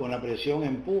y con la presión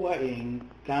empuja y en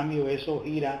cambio eso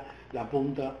gira la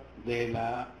punta de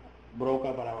la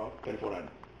broca para perforar.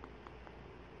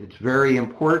 It's very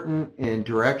important in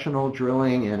directional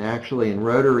drilling and actually in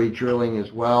rotary drilling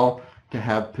as well to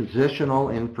have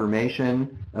positional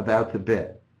information about the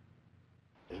bit.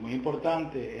 Es muy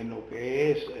importante en lo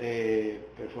que es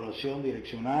perforación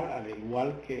direccional, al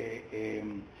igual que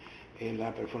en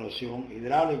la perforación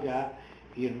hidráulica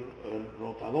y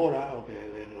rotadora o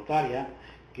de rotaria,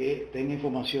 que tenga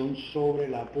información sobre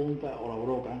la punta o la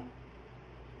broca.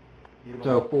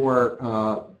 So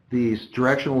for these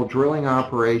directional drilling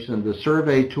operations, the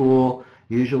survey tool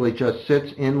usually just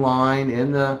sits in line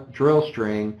in the drill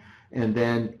string, and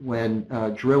then when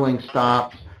drilling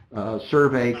stops,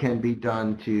 survey can be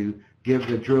done to give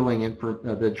the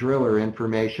driller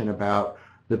information about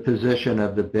the position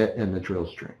of the bit in the drill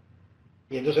string.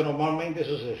 Y entonces normalmente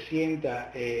eso se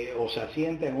sienta o se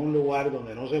asienta en un lugar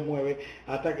donde no se mueve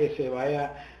hasta que se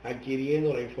vaya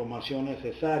adquiriendo la información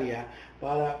necesaria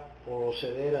para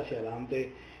proceder hacia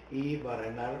adelante y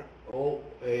barrenar o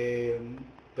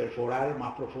perforar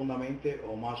más profundamente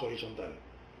o más horizontal.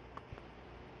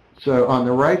 So on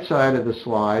the right side of the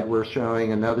slide, we're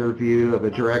showing another view of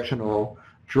a directional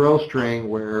drill string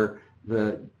where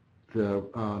the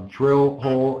drill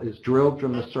hole is drilled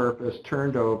from the surface,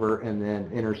 turned over, and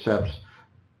then intercepts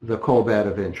the coal bed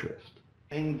of interest.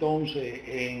 Entonces,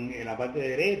 en la parte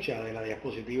derecha de la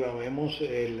diapositiva vemos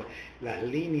las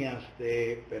líneas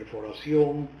de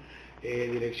perforación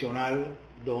direccional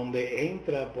donde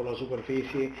entra por la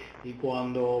superficie y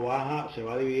cuando baja se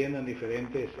va dividiendo en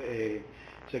diferentes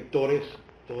sectores,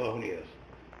 todas unidas.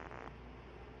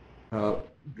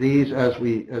 These, as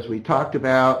we talked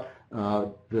about,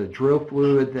 the drill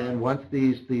fluid, then once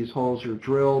these holes are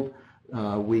drilled,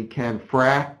 we can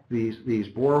frack these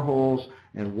boreholes,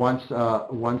 and once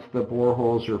the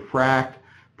boreholes are fracked,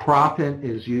 proppant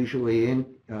is usually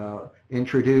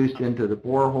introduced into the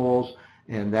boreholes,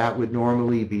 and that would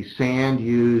normally be sand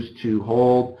used to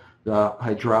hold the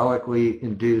hydraulically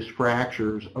induced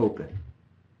fractures open.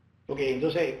 Ok,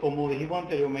 entonces, como dijimos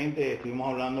anteriormente, estuvimos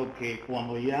hablando que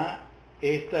cuando ya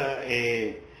estas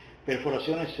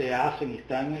perforaciones se hacen y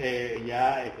están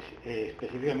ya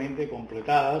específicamente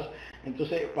completadas,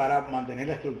 entonces para mantener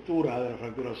la estructura de la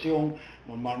fracturación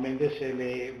normalmente se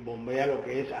le bombea lo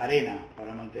que es arena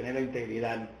para mantener la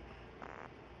integridad.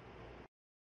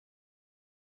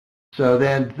 So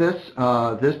then this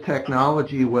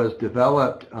technology was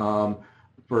developed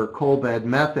for coal bed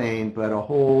methane, but a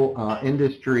whole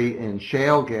industry in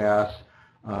shale gas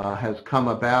has come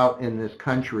about in this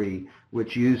country,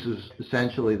 which uses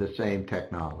essentially the same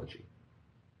technology.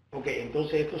 Okay,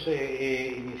 entonces esto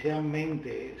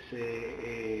inicialmente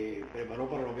se preparó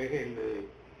para lo que es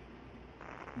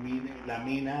la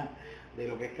mina de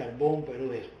lo que es carbón, pero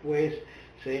después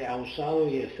se ha usado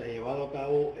y se ha llevado a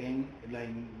cabo en la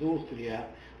industria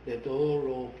de todo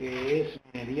lo que es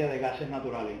minería de gases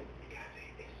naturales.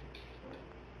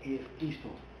 Y listo.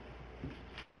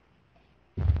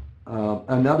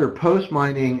 Another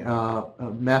post-mining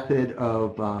method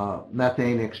of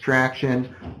methane extraction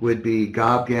would be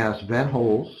gob gas vent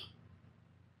holes.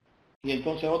 Y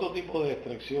entonces otro tipo de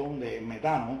extracción de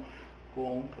metano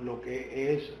con lo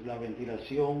que es la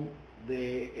ventilación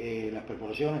de las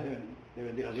perforaciones de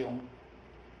ventilación.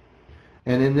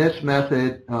 And in this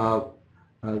method,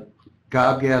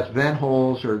 gob gas vent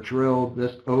holes are drilled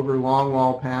over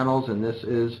longwall panels, and this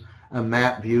is a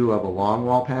map view of a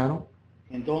longwall panel.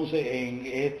 Entonces, en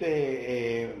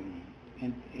este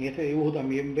dibujo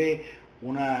también ve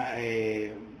una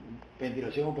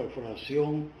ventilación o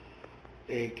perforación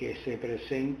que se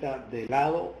presenta de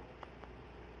lado.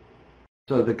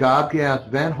 So the gob gas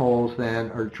vent holes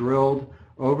then are drilled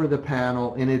over the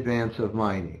panel in advance of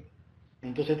mining.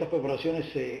 Entonces estas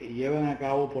perforaciones se llevan a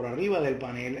cabo por arriba del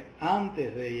panel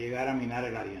antes de llegar a minar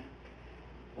el área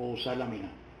o usar la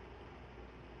mina.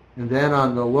 And then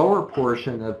on the lower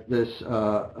portion of this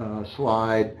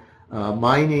slide,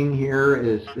 mining here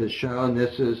is shown.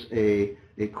 This is a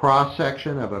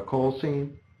cross-section of a coal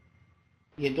seam.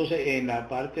 Y entonces en la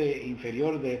parte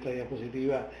inferior de esta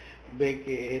diapositiva ve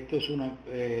que esto es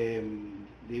un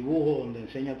dibujo donde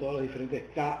enseña todas las diferentes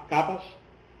capas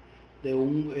de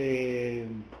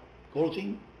un coal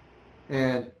seam.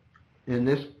 And in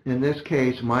this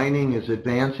case, mining is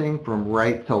advancing from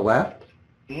right to left.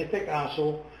 En este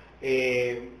caso,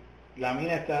 la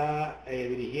mina está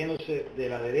dirigiéndose de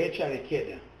la derecha a la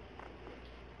izquierda.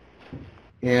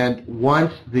 And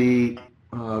once the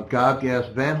gob gas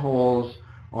vent holes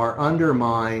are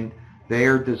undermined, they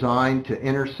are designed to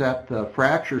intercept the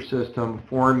fracture system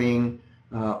forming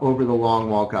over the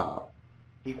longwall gob.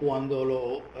 Y cuando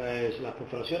las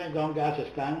perforaciones ground gas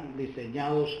están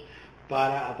diseñados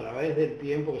para, a través del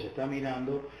tiempo que se está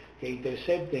minando, que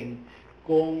intercepten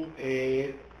con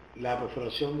la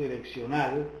perforación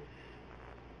direccional.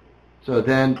 So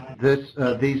then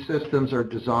these systems are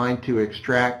designed to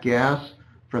extract gas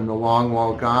from the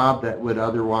longwall gob that would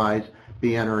otherwise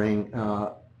be entering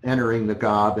the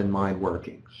gob in mine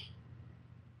workings.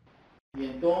 Y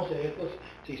entonces estos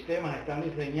sistemas están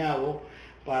diseñados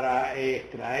para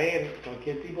extraer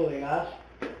cualquier tipo de gas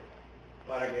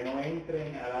para que no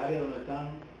entren al área donde están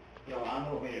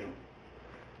trabajando los mineros.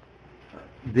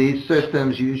 These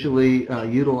systems usually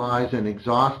utilize an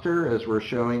exhauster, as we're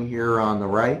showing here on the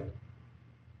right.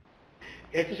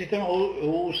 Estos sistemas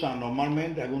usan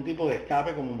normalmente algún tipo de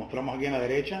escape, como mostramos aquí en la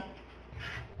derecha.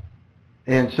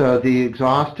 And so the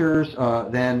exhausters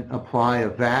then apply a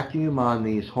vacuum on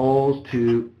these holes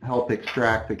to help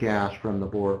extract the gas from the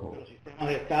boreholes. Los sistemas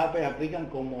de escape aplican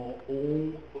como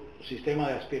un sistema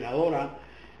de aspiradora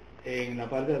en la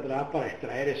parte de atrás para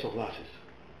extraer esos gases.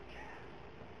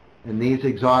 And these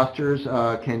exhausters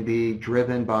can be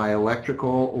driven by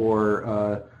electrical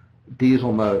or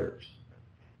diesel motors.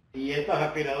 Y estos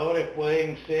aspiradores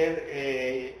pueden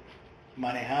ser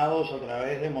manejados a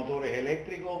través de motores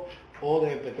eléctricos o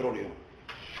de petróleo.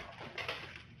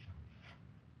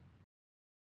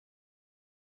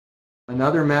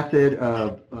 Another method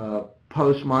of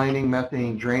post-mining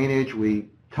methane drainage we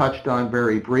touched on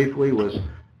very briefly was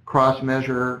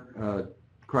cross-measure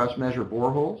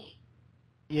boreholes.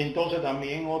 Y entonces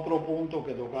también otro punto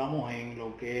que tocamos en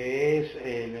lo que es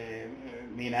el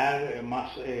minar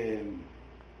más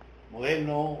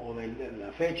moderno o de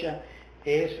la fecha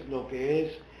es lo que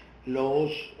es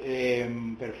los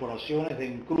perforaciones de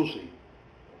encruce.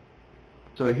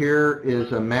 So here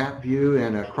is a map view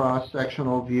and a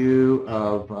cross-sectional view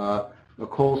of a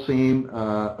coal seam,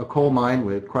 a coal mine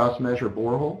with cross-measure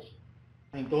boreholes.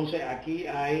 Entonces aquí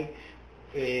hay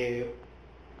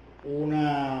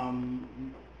una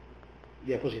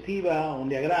diapositiva, un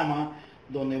diagrama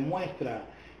donde muestra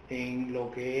en lo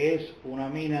que es una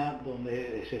mina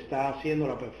donde se está haciendo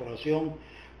la perforación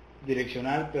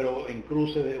direccional pero en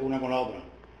cruce de una con la otra.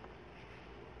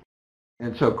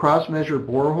 And so cross-measure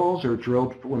boreholes are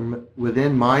drilled from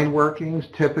within mine workings,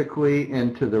 typically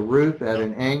into the roof at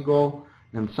an angle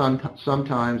and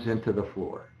sometimes into the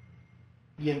floor.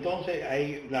 Y entonces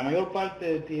hay la mayor parte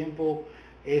del tiempo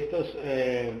estas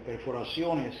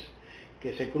perforaciones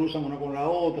que se cruzan una con la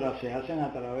otra se hacen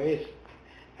a través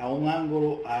a un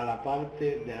ángulo a la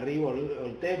parte de arriba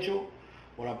al techo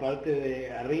o la parte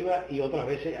de arriba y otras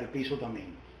veces al piso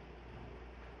también.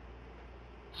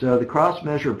 So the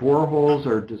cross-measure boreholes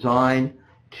are designed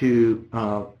to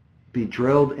be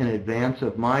drilled in advance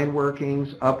of mine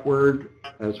workings, upward,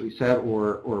 as we said,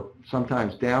 or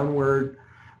sometimes downward,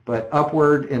 but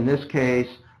upward in this case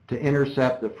to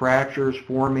intercept the fractures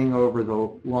forming over the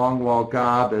longwall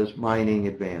gob as mining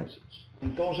advances.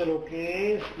 Entonces lo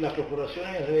que es las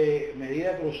perforaciones de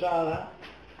medida cruzada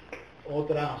o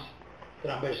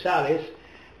transversales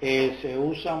se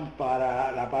usan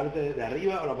para la parte de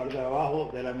arriba o la parte de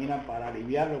abajo de la mina para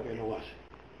aliviar lo que es los gases.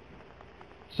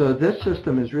 So this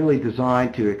system is really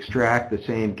designed to extract the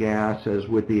same gas as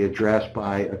would be addressed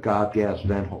by a gob gas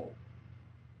vent hole.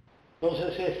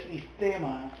 Entonces ese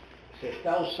sistema se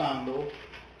está usando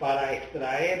para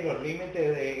extraer los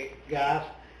límites de gas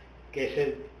que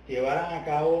se llevarán a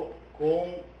cabo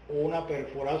con una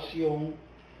perforación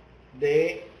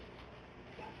de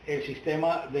el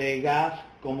sistema de gas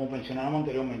como mencionábamos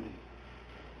anteriormente.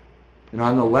 And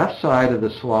on the left side of the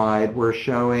slide, we're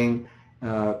showing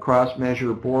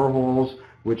cross-measure boreholes,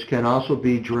 which can also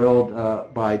be drilled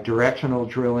by directional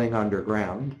drilling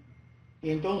underground. Y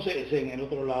entonces en el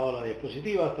otro lado de la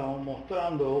diapositiva estamos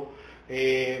mostrando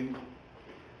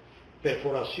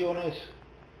perforaciones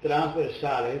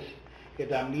transversales que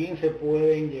también se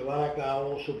pueden llevar a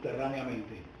cabo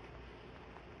subterráneamente.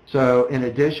 So in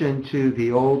addition to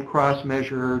the old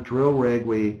cross-measure drill rig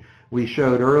we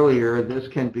showed earlier, this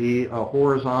can be a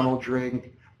horizontal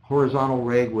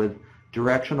rig with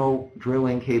directional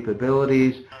drilling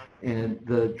capabilities, and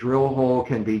the drill hole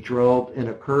can be drilled in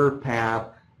a curved path,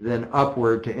 then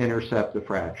upward to intercept the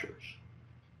fractures.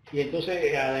 Y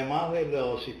entonces, además de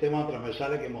los sistemas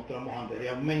transversales que mostramos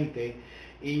anteriormente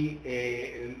y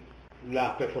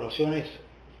las perforaciones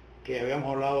que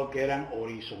habíamos hablado que eran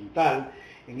horizontal,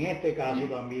 en este caso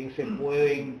también se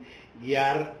pueden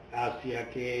guiar hacia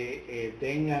que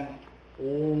tengan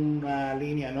una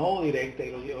línea no directa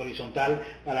y horizontal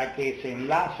para que se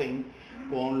enlacen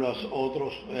con los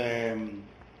otros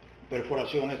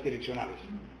perforaciones direccionales.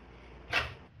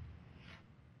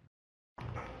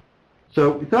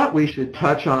 So we thought we should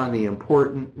touch on the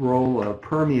important role of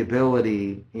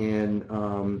permeability in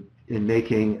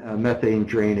making methane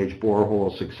drainage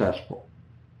boreholes successful.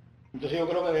 Entonces yo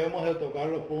creo que debemos de tocar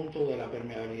los puntos de la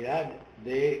permeabilidad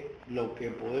de lo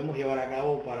que podemos llevar a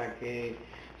cabo para que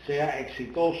sea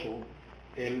exitoso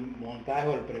el montaje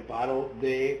o el preparo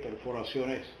de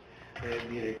perforaciones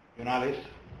direccionales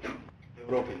de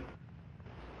broken.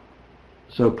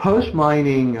 So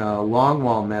post-mining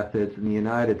longwall methods in the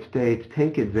United States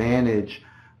take advantage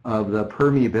of the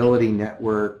permeability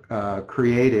network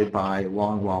created by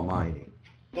longwall mining.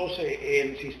 Entonces,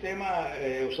 el sistema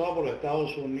usado por los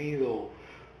Estados Unidos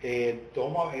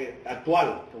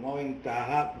actual toma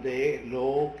ventaja de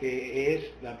lo que es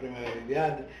la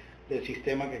permeabilidad del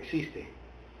sistema que existe.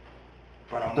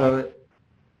 So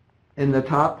in the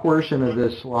top portion of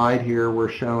this slide here,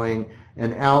 we're showing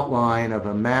an outline of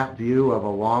a map view of a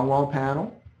longwall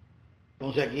panel.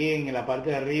 Entonces aquí en la parte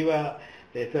de arriba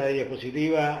de esta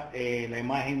diapositiva, la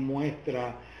imagen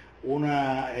muestra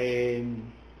una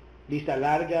vista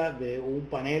larga de un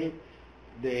panel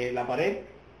de la pared.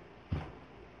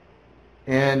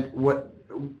 And what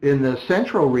in the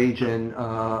central region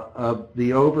of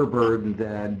the overburden,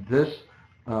 then this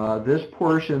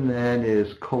portion then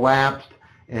is collapsed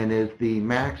and is the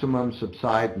maximum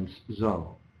subsidence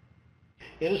zone.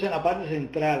 Entonces en la parte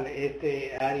central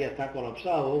este área está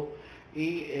colapsado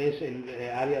y es el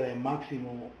área de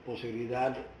máximo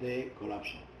posibilidad de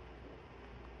colapso.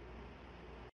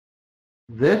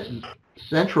 This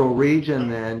central region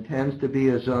then tends to be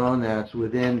a zone that's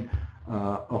within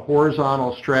a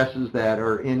horizontal stresses that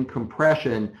are in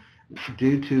compression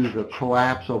due to the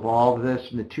collapse of all of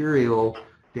this material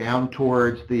down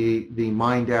towards the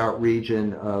mined out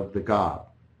region of the gob.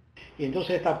 Y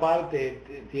entonces esta parte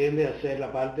tiende a ser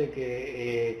la parte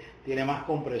que tiene más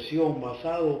compresión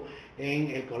basado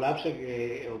en el colapso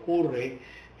que ocurre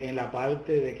en la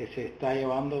parte de que se está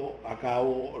llevando a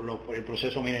cabo el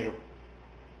proceso minero.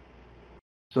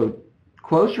 So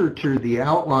closer to the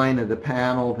outline of the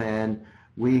panel, then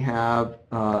we have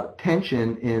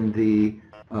tension in the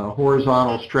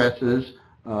horizontal stresses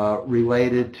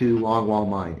related to longwall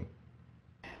mining.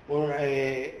 Por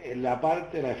en la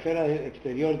parte, la esfera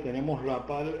exterior, tenemos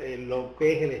lo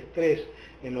que es el estrés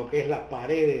en lo que es las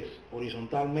paredes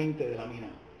horizontalmente de la mina.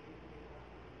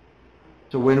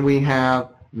 So when we have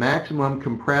maximum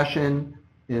compression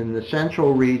in the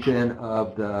central region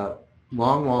of the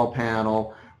longwall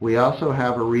panel, we also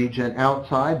have a region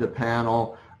outside the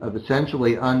panel of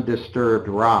essentially undisturbed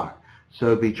rock.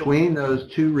 So between those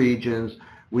two regions,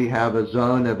 we have a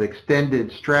zone of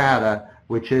extended strata,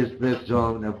 which is this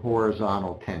zone of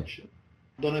horizontal tension.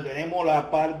 Donde tenemos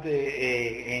la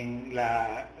parte en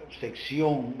la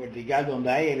sección vertical donde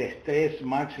hay el estrés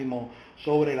máximo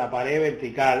sobre la pared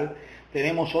vertical,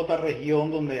 tenemos otra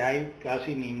región donde hay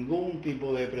casi ningún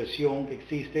tipo de presión que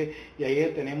existe y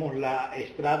ahí tenemos la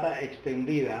estrata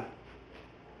extendida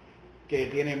que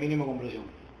tiene mínima compresión.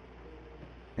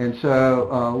 And so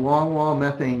longwall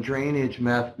methane drainage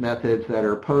methods that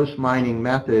are post-mining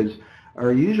methods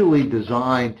are usually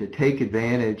designed to take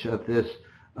advantage of this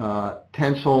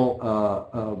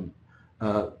tensile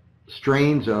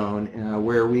strain zone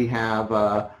where we have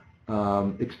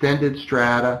extended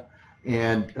strata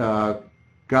and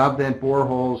gob vent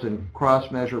boreholes and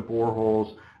cross-measure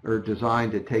boreholes are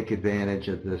designed to take advantage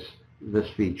of this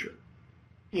feature.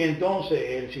 Y entonces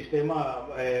el sistema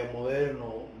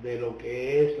moderno de lo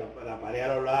que es la pared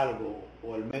a lo largo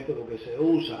o el método que se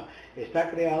usa está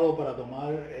creado para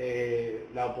tomar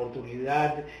la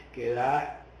oportunidad que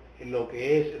da lo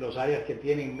que es los áreas que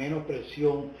tienen menos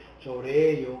presión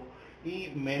sobre ellos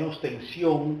y menos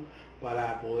tensión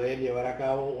para poder llevar a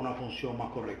cabo una función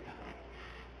más correcta.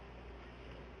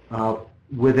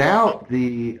 Without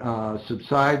the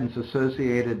subsidence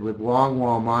associated with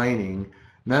longwall mining,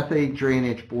 methane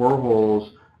drainage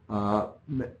boreholes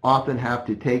often have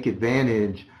to take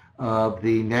advantage of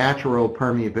the natural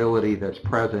permeability that's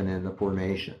present in the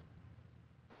formation.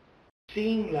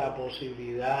 Sin la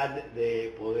posibilidad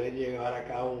de poder llevar a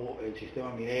cabo el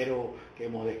sistema minero que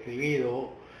hemos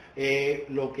describido,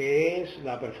 lo que es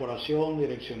la perforación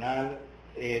direccional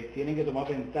tienen que tomar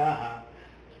ventaja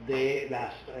de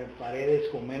las paredes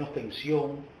con menos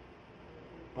tensión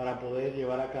para poder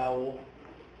llevar a cabo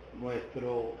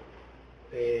nuestro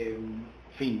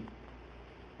fin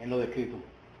en lo descrito.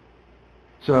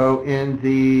 So in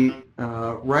the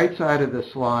right side of the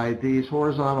slide, these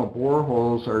horizontal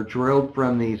boreholes are drilled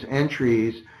from these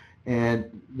entries and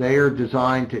they are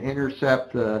designed to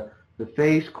intercept the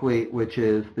face cleat, which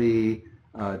is the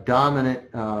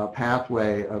dominant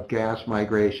pathway of gas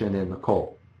migration in the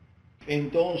coal.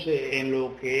 Entonces, en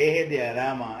lo que es el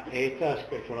diagrama, estas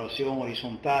perforaciones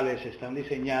horizontales están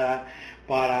diseñadas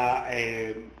para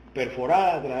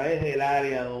perforar a través del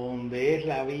área donde es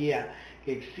la vía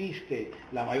que existe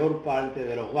la mayor parte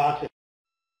de los gases.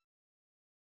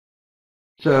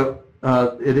 So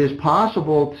it is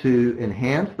possible to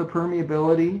enhance the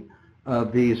permeability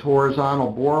of these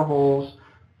horizontal boreholes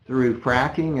through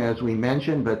fracking, as we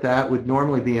mentioned, but that would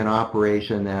normally be an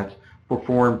operation that's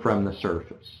performed from the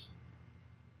surface.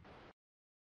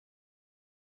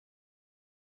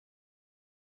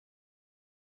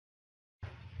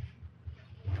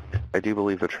 I do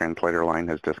believe the translator line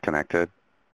has disconnected.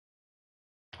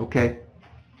 Okay.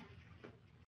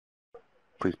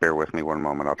 Please bear with me one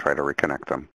moment. I'll try to reconnect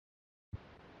them.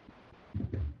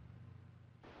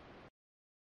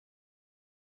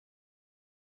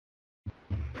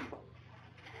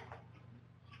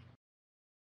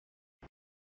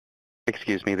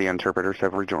 Excuse me, the interpreters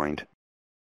have rejoined.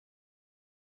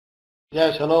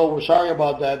 Yes, hello, we're sorry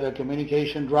about that. The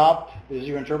communication dropped. This is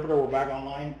your interpreter. We're back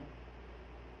online.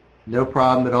 No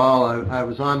problem at all. I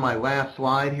was on my last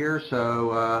slide here,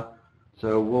 so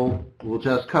we'll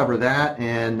just cover that,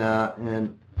 and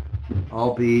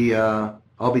I'll be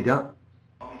done.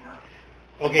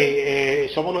 Ok,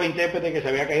 somos los intérpretes que se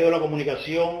había caído la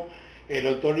comunicación. El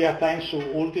doctor ya está en su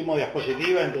último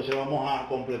diapositiva, entonces vamos a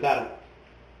completar.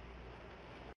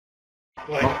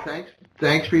 Well,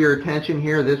 thanks for your attention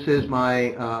here. This is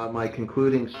my my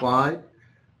concluding slide.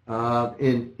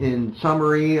 In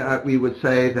summary, we would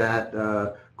say that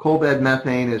coal bed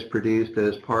methane is produced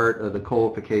as part of the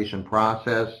coalification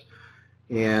process,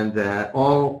 and that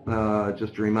all,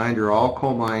 just a reminder, all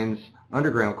coal mines,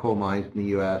 underground coal mines in the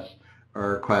U.S.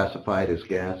 are classified as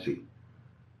gassy.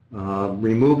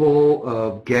 Removal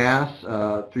of gas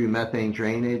through methane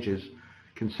drainage is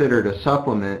considered a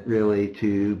supplement, really,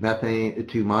 to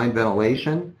mine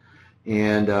ventilation,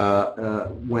 and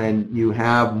when you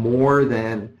have more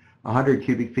than 100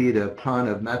 cubic feet of ton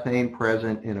of methane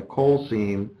present in a coal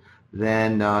seam,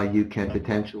 then you can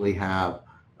potentially have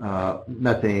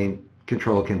methane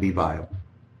control can be viable.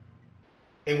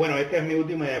 Y bueno, esta es mi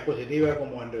última diapositiva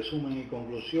como en resumen y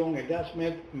conclusión. El gas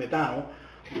metano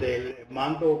del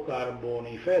manto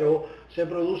carbonífero se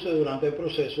produce durante el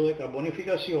proceso de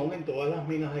carbonificación en todas las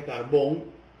minas de carbón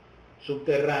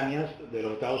subterráneas de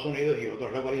los Estados Unidos y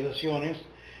otras localizaciones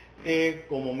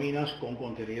como minas con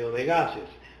contenido de gases.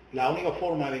 La única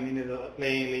forma de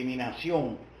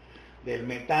eliminación del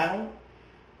metano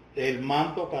del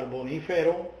manto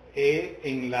carbonífero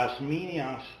en las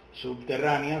minas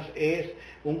subterráneas es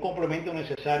un complemento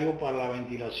necesario para la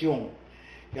ventilación,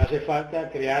 que hace falta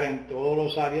crear en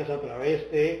todas las áreas a través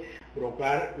de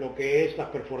provocar lo que es las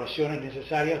perforaciones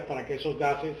necesarias para que esos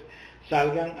gases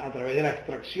salgan a través de la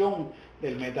extracción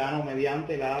del metano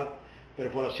mediante las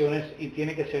perforaciones, y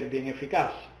tiene que ser bien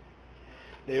eficaz.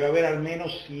 Debe haber al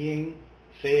menos 100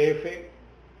 CF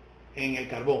en el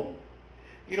carbón.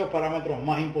 Y los parámetros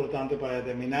más importantes para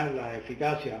determinar la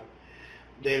eficacia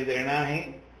del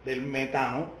drenaje del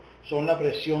metano son la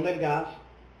presión del gas,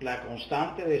 la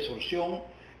constante de absorción,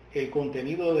 el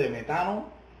contenido de metano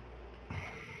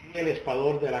y el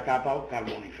espador de la capa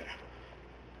carbonífera.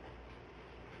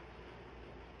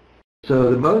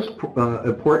 So the most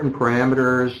important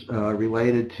parameters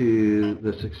related to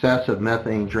the success of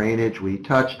methane drainage we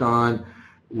touched on,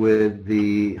 with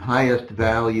the highest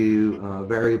value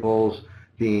variables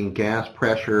being gas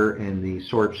pressure and the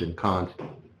sorption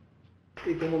constant.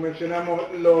 Y como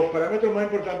mencionamos, los parámetros más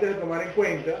importantes de tomar en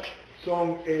cuenta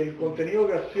son el contenido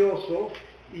gaseoso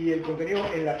y el contenido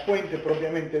en la fuente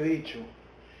propiamente dicho.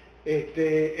 Es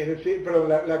decir, pero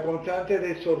la constante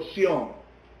de absorción.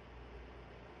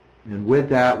 And with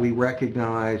that, we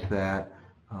recognize that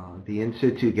the in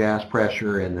situ gas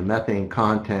pressure and the methane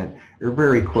content are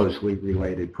very closely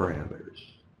related parameters.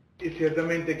 Y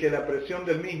ciertamente que la presión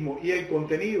del mismo y el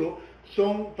contenido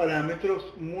son parámetros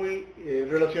muy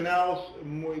relacionados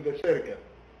muy de cerca.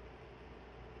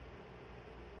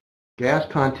 Gas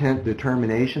content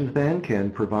determinations then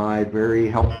can provide very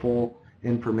helpful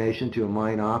information to a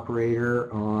mine operator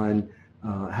on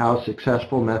how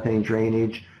successful methane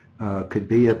drainage could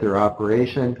be at their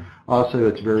operation. Also,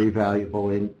 it's very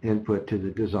valuable input to the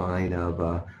design of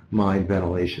a mine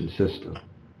ventilation system.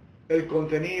 El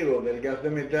contenido del gas de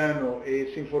metano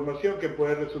es información que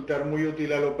puede resultar muy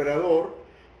útil al operador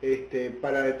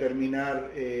para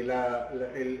determinar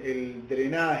el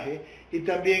drenaje, y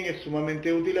también es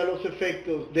sumamente útil a los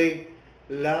efectos del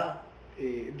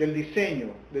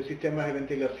diseño de sistemas de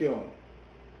ventilación.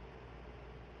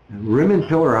 Rim and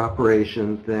pillar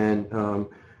operations then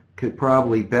could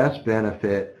probably best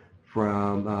benefit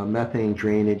from methane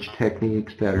drainage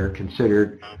techniques that are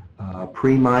considered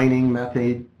pre-mining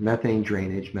methane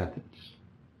drainage methods.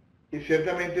 Y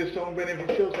ciertamente son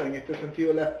beneficiosas en este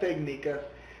sentido las técnicas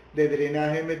de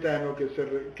drenaje metano que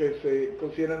se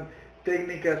consideran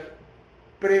técnicas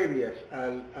previas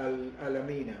a la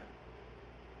mina.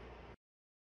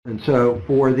 And so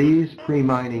for these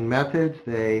pre-mining methods,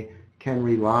 they can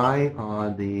rely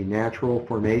on the natural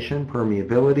formation,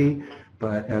 permeability,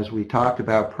 but as we talked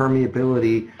about,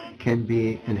 permeability can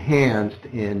be enhanced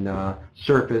in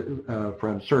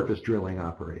from surface drilling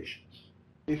operations.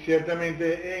 Y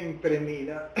ciertamente en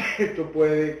premina esto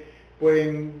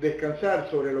pueden descansar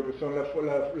sobre lo que son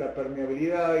la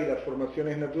permeabilidad y las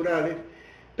formaciones naturales,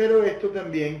 pero esto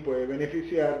también puede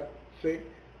beneficiarse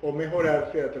o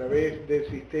mejorarse a través de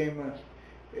sistemas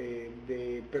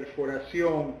de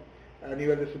perforación a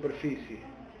nivel de superficie.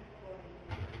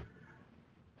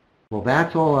 Well,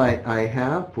 that's all I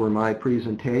have for my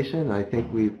presentation. I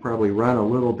think we've probably run a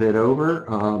little bit over.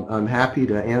 I'm happy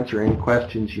to answer any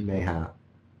questions you may have.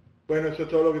 Bueno, eso es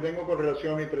todo lo que tengo con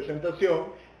relación a mi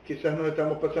presentación. Quizás nos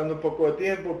estamos pasando un poco de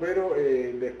tiempo, pero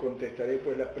les contestaré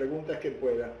pues las preguntas que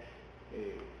puedan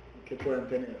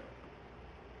tener.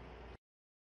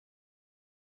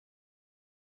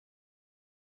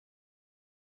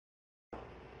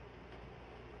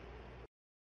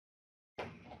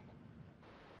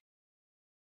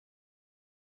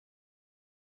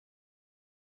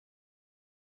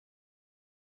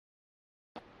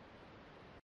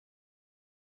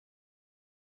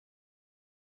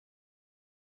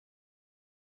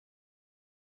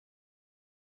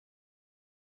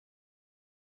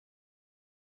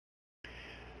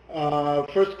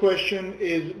 First question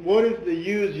is, what is the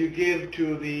use you give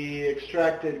to the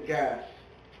extracted gas?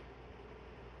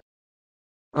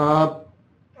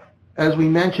 As we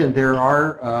mentioned, there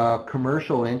are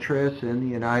commercial interests in the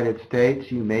United States.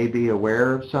 You may be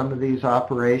aware of some of these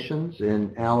operations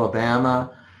in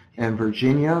Alabama and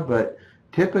Virginia, but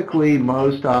typically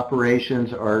most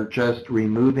operations are just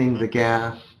removing the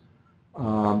gas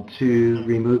to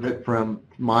remove it from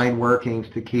mine workings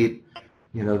to keep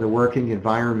the working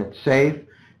environment safe.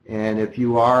 And if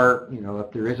you are,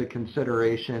 if there is a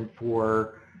consideration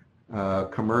for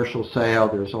commercial sale,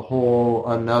 there's a whole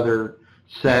another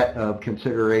set of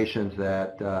considerations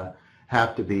that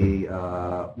have to be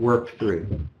worked through.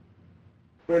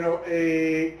 Bueno,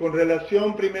 con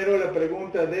relación primero a la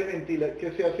pregunta de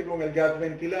qué se hace con el gas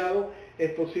ventilado,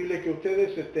 es posible que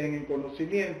ustedes estén en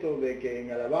conocimiento de que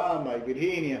en Alabama y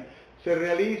Virginia se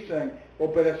realizan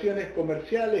operaciones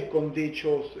comerciales con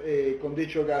dicho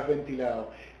gas ventilado.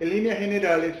 En líneas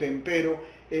generales, empero,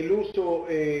 el uso,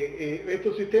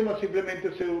 estos sistemas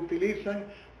simplemente se utilizan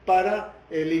para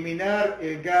eliminar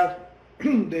el gas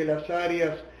de las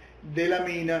áreas de la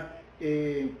mina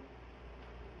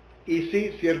y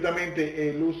sí, ciertamente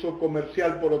el uso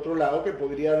comercial por otro lado que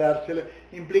podría dársela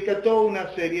implica toda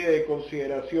una serie de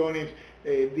consideraciones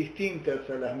distintas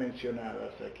a las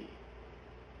mencionadas aquí.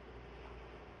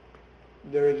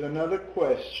 There is another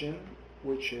question,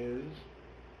 which is,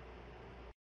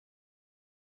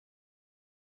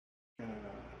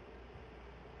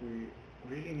 we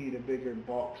really need a bigger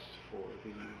box for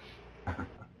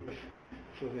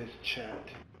this chat,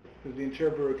 because the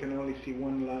interpreter can only see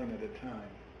one line at a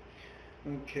time.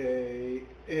 Okay,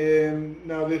 and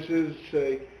now this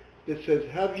says,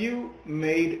 have you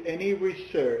made any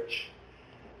research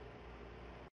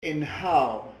in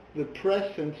how the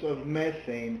presence of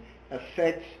methane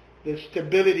affects the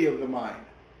stability of the mine?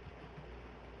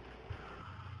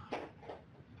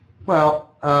 Well,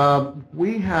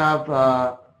 we have,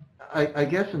 I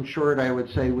guess in short I would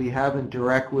say we haven't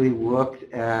directly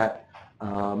looked at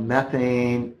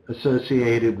methane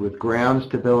associated with ground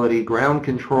stability. Ground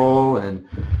control and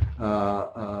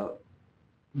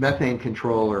methane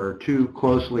control are two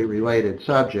closely related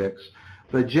subjects,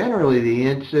 but generally the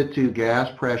in situ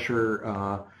gas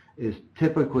pressure is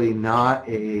typically not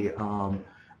a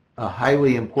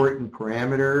highly important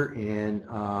parameter in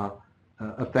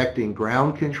affecting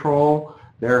ground control.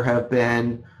 There have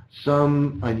been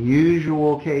some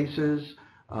unusual cases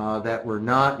that were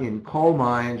not in coal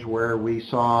mines where we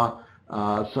saw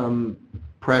some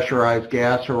pressurized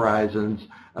gas horizons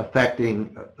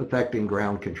affecting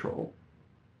ground control.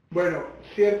 Bueno,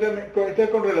 ciertamente, está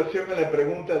con relación a la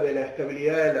pregunta de la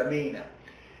estabilidad de la mina.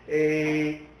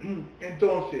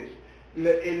 Entonces,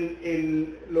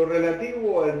 lo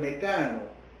relativo al metano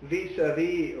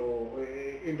vis-a-vis o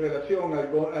en relación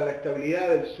a la estabilidad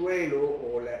del suelo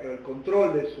o el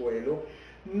control del suelo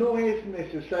no es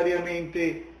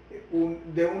necesariamente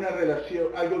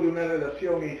algo de una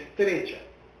relación estrecha.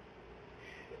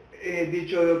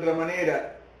 Dicho de otra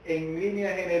manera, en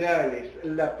líneas generales,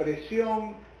 la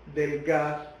presión del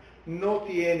gas no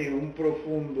tiene un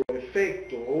profundo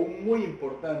efecto o un muy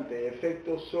importante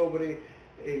efecto sobre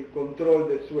el control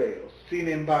de suelos. Sin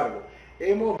embargo,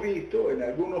 hemos visto en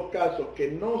algunos casos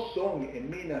que no son en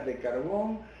minas de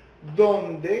carbón,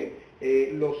 donde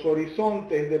los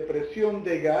horizontes de presión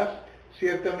de gas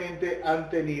ciertamente han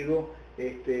tenido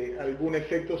algún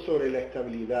efecto sobre la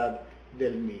estabilidad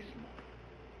del mismo.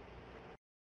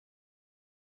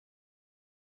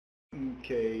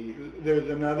 Okay, there's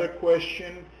another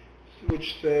question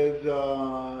which says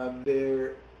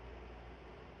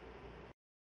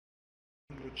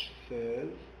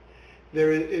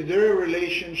is there a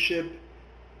relationship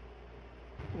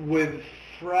with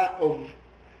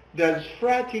does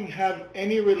fracking have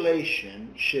any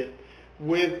relationship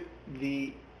with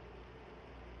the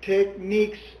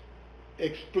techniques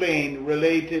explained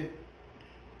related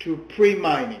to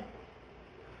pre-mining?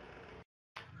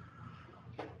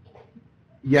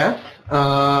 Yes.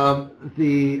 For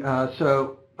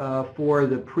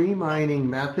the pre-mining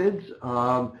methods,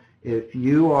 if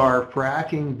you are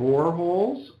fracking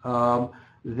boreholes,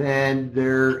 then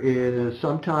there is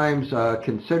sometimes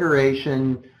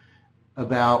consideration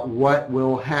about what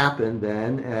will happen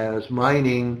then as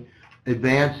mining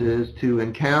advances to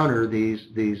encounter these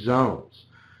zones.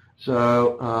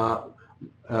 So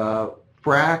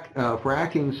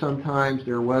fracking, sometimes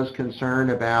there was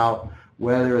concern about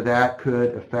whether that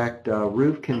could affect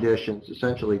roof conditions,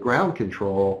 essentially ground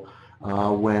control,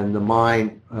 when the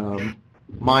mine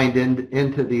mined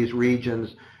into these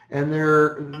regions. And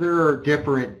there are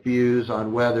different views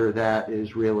on whether that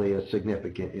is really a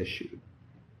significant issue.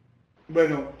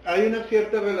 Bueno, hay una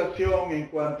cierta relación en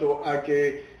cuanto a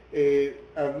que el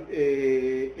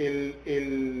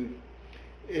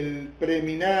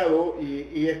preminado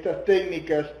y estas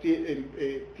técnicas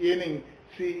tienen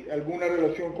sí alguna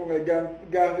relación con el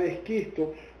gas de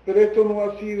esquisto, pero esto no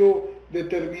ha sido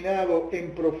determinado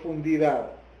en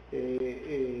profundidad.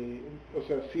 O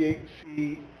sea,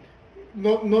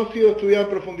 no ha sido estudiada en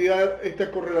profundidad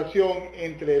esta correlación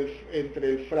entre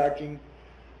el fracking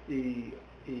y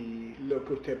lo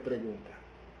que usted pregunta,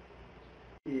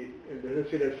 es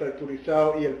decir, el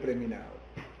fracturizado y el preminado.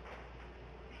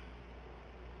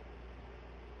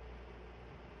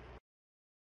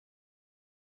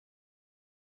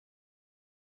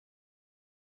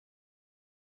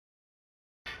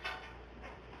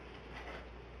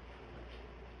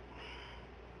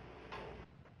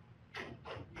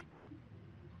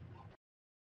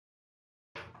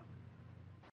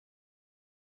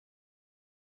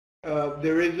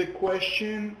 There is a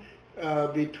question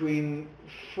between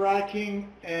fracking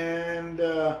and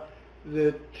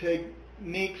the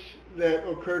techniques that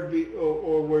occurred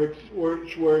or were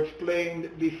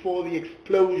explained before the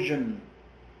explosion.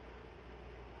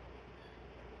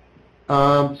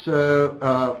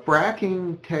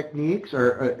 Fracking techniques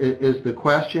is the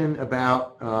question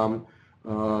about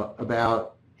the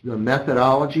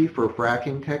methodology for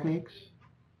fracking techniques?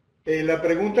 La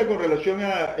pregunta con relación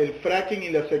a el fracking y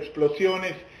las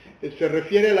explosiones se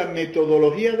refiere a la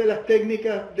metodología de las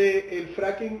técnicas del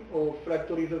fracking o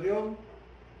fracturización.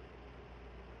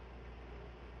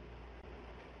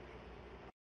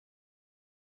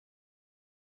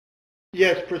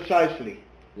 Yes, precisely.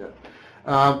 Yeah.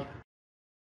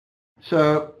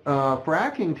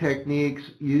 Fracking techniques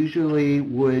usually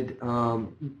would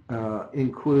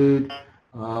include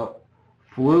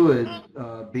fluids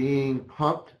being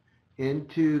pumped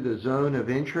into the zone of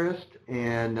interest,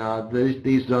 and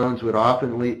these zones would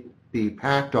often be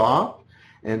packed off,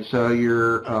 and so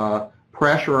you're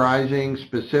pressurizing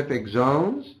specific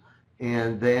zones,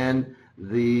 and then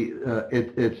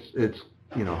it's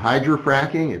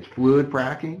hydrofracking, it's fluid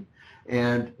fracking,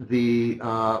 and the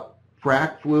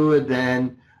frac fluid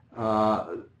then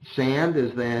sand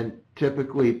is then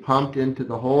typically pumped into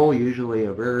the hole, usually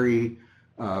a very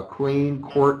clean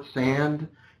quartz sand,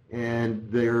 and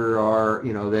there are,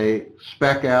 they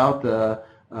spec out the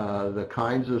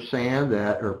kinds of sand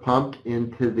that are pumped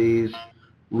into these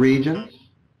regions.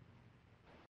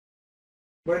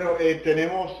 Bueno,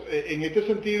 tenemos, en este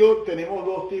sentido, tenemos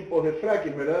dos tipos de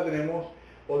fracking, ¿verdad?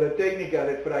 O de técnicas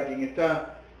de fracking. Están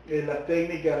las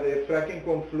técnicas de fracking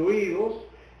con fluidos,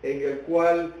 en el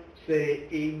cual se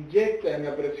inyectan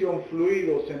a presión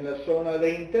fluidos en la zona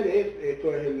de interés.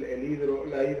 Esto es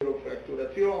la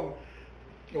hidrofracturación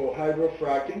o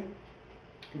hydrofracking,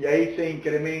 y ahí se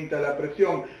incrementa la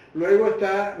presión. Luego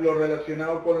está lo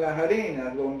relacionado con las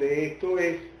arenas, donde esto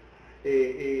es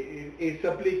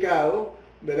aplicado,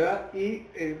 ¿verdad? Y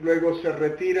luego se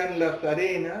retiran las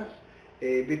arenas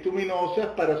bituminosas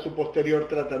para su posterior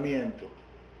tratamiento.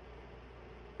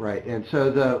 Right, and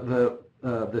so the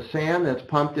sand that's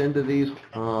pumped into these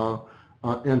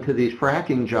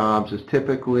fracking jobs is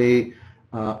typically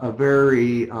a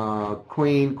very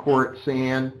clean quartz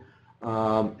sand,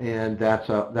 and that's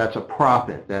a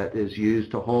proppant that is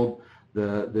used to hold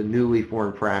the newly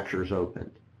formed fractures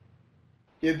open.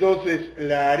 Y entonces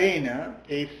la arena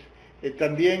es,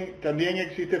 también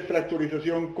existe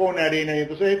fracturización con arena, y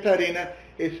entonces esta arena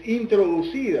es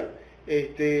introducida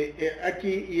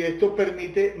aquí, y esto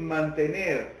permite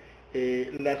mantener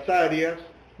las áreas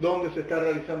donde se está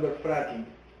realizando el fracking.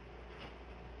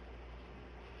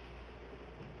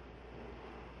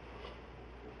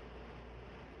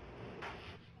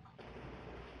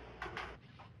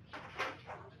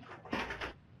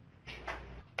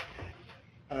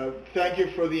 Thank you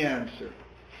for the answer.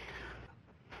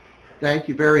 Thank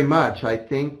you very much. I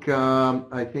think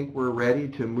we're ready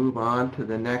to move on to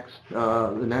the next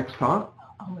talk.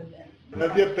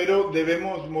 Gracias, pero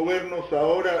debemos movernos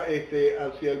ahora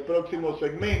hacia el próximo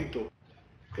segmento.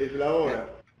 Es la hora.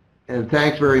 And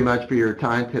thanks very much for your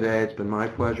time today. It's been my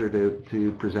pleasure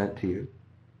to present to you.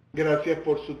 Gracias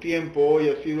por su tiempo hoy.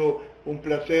 Ha sido un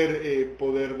placer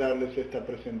poder darles esta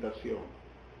presentación.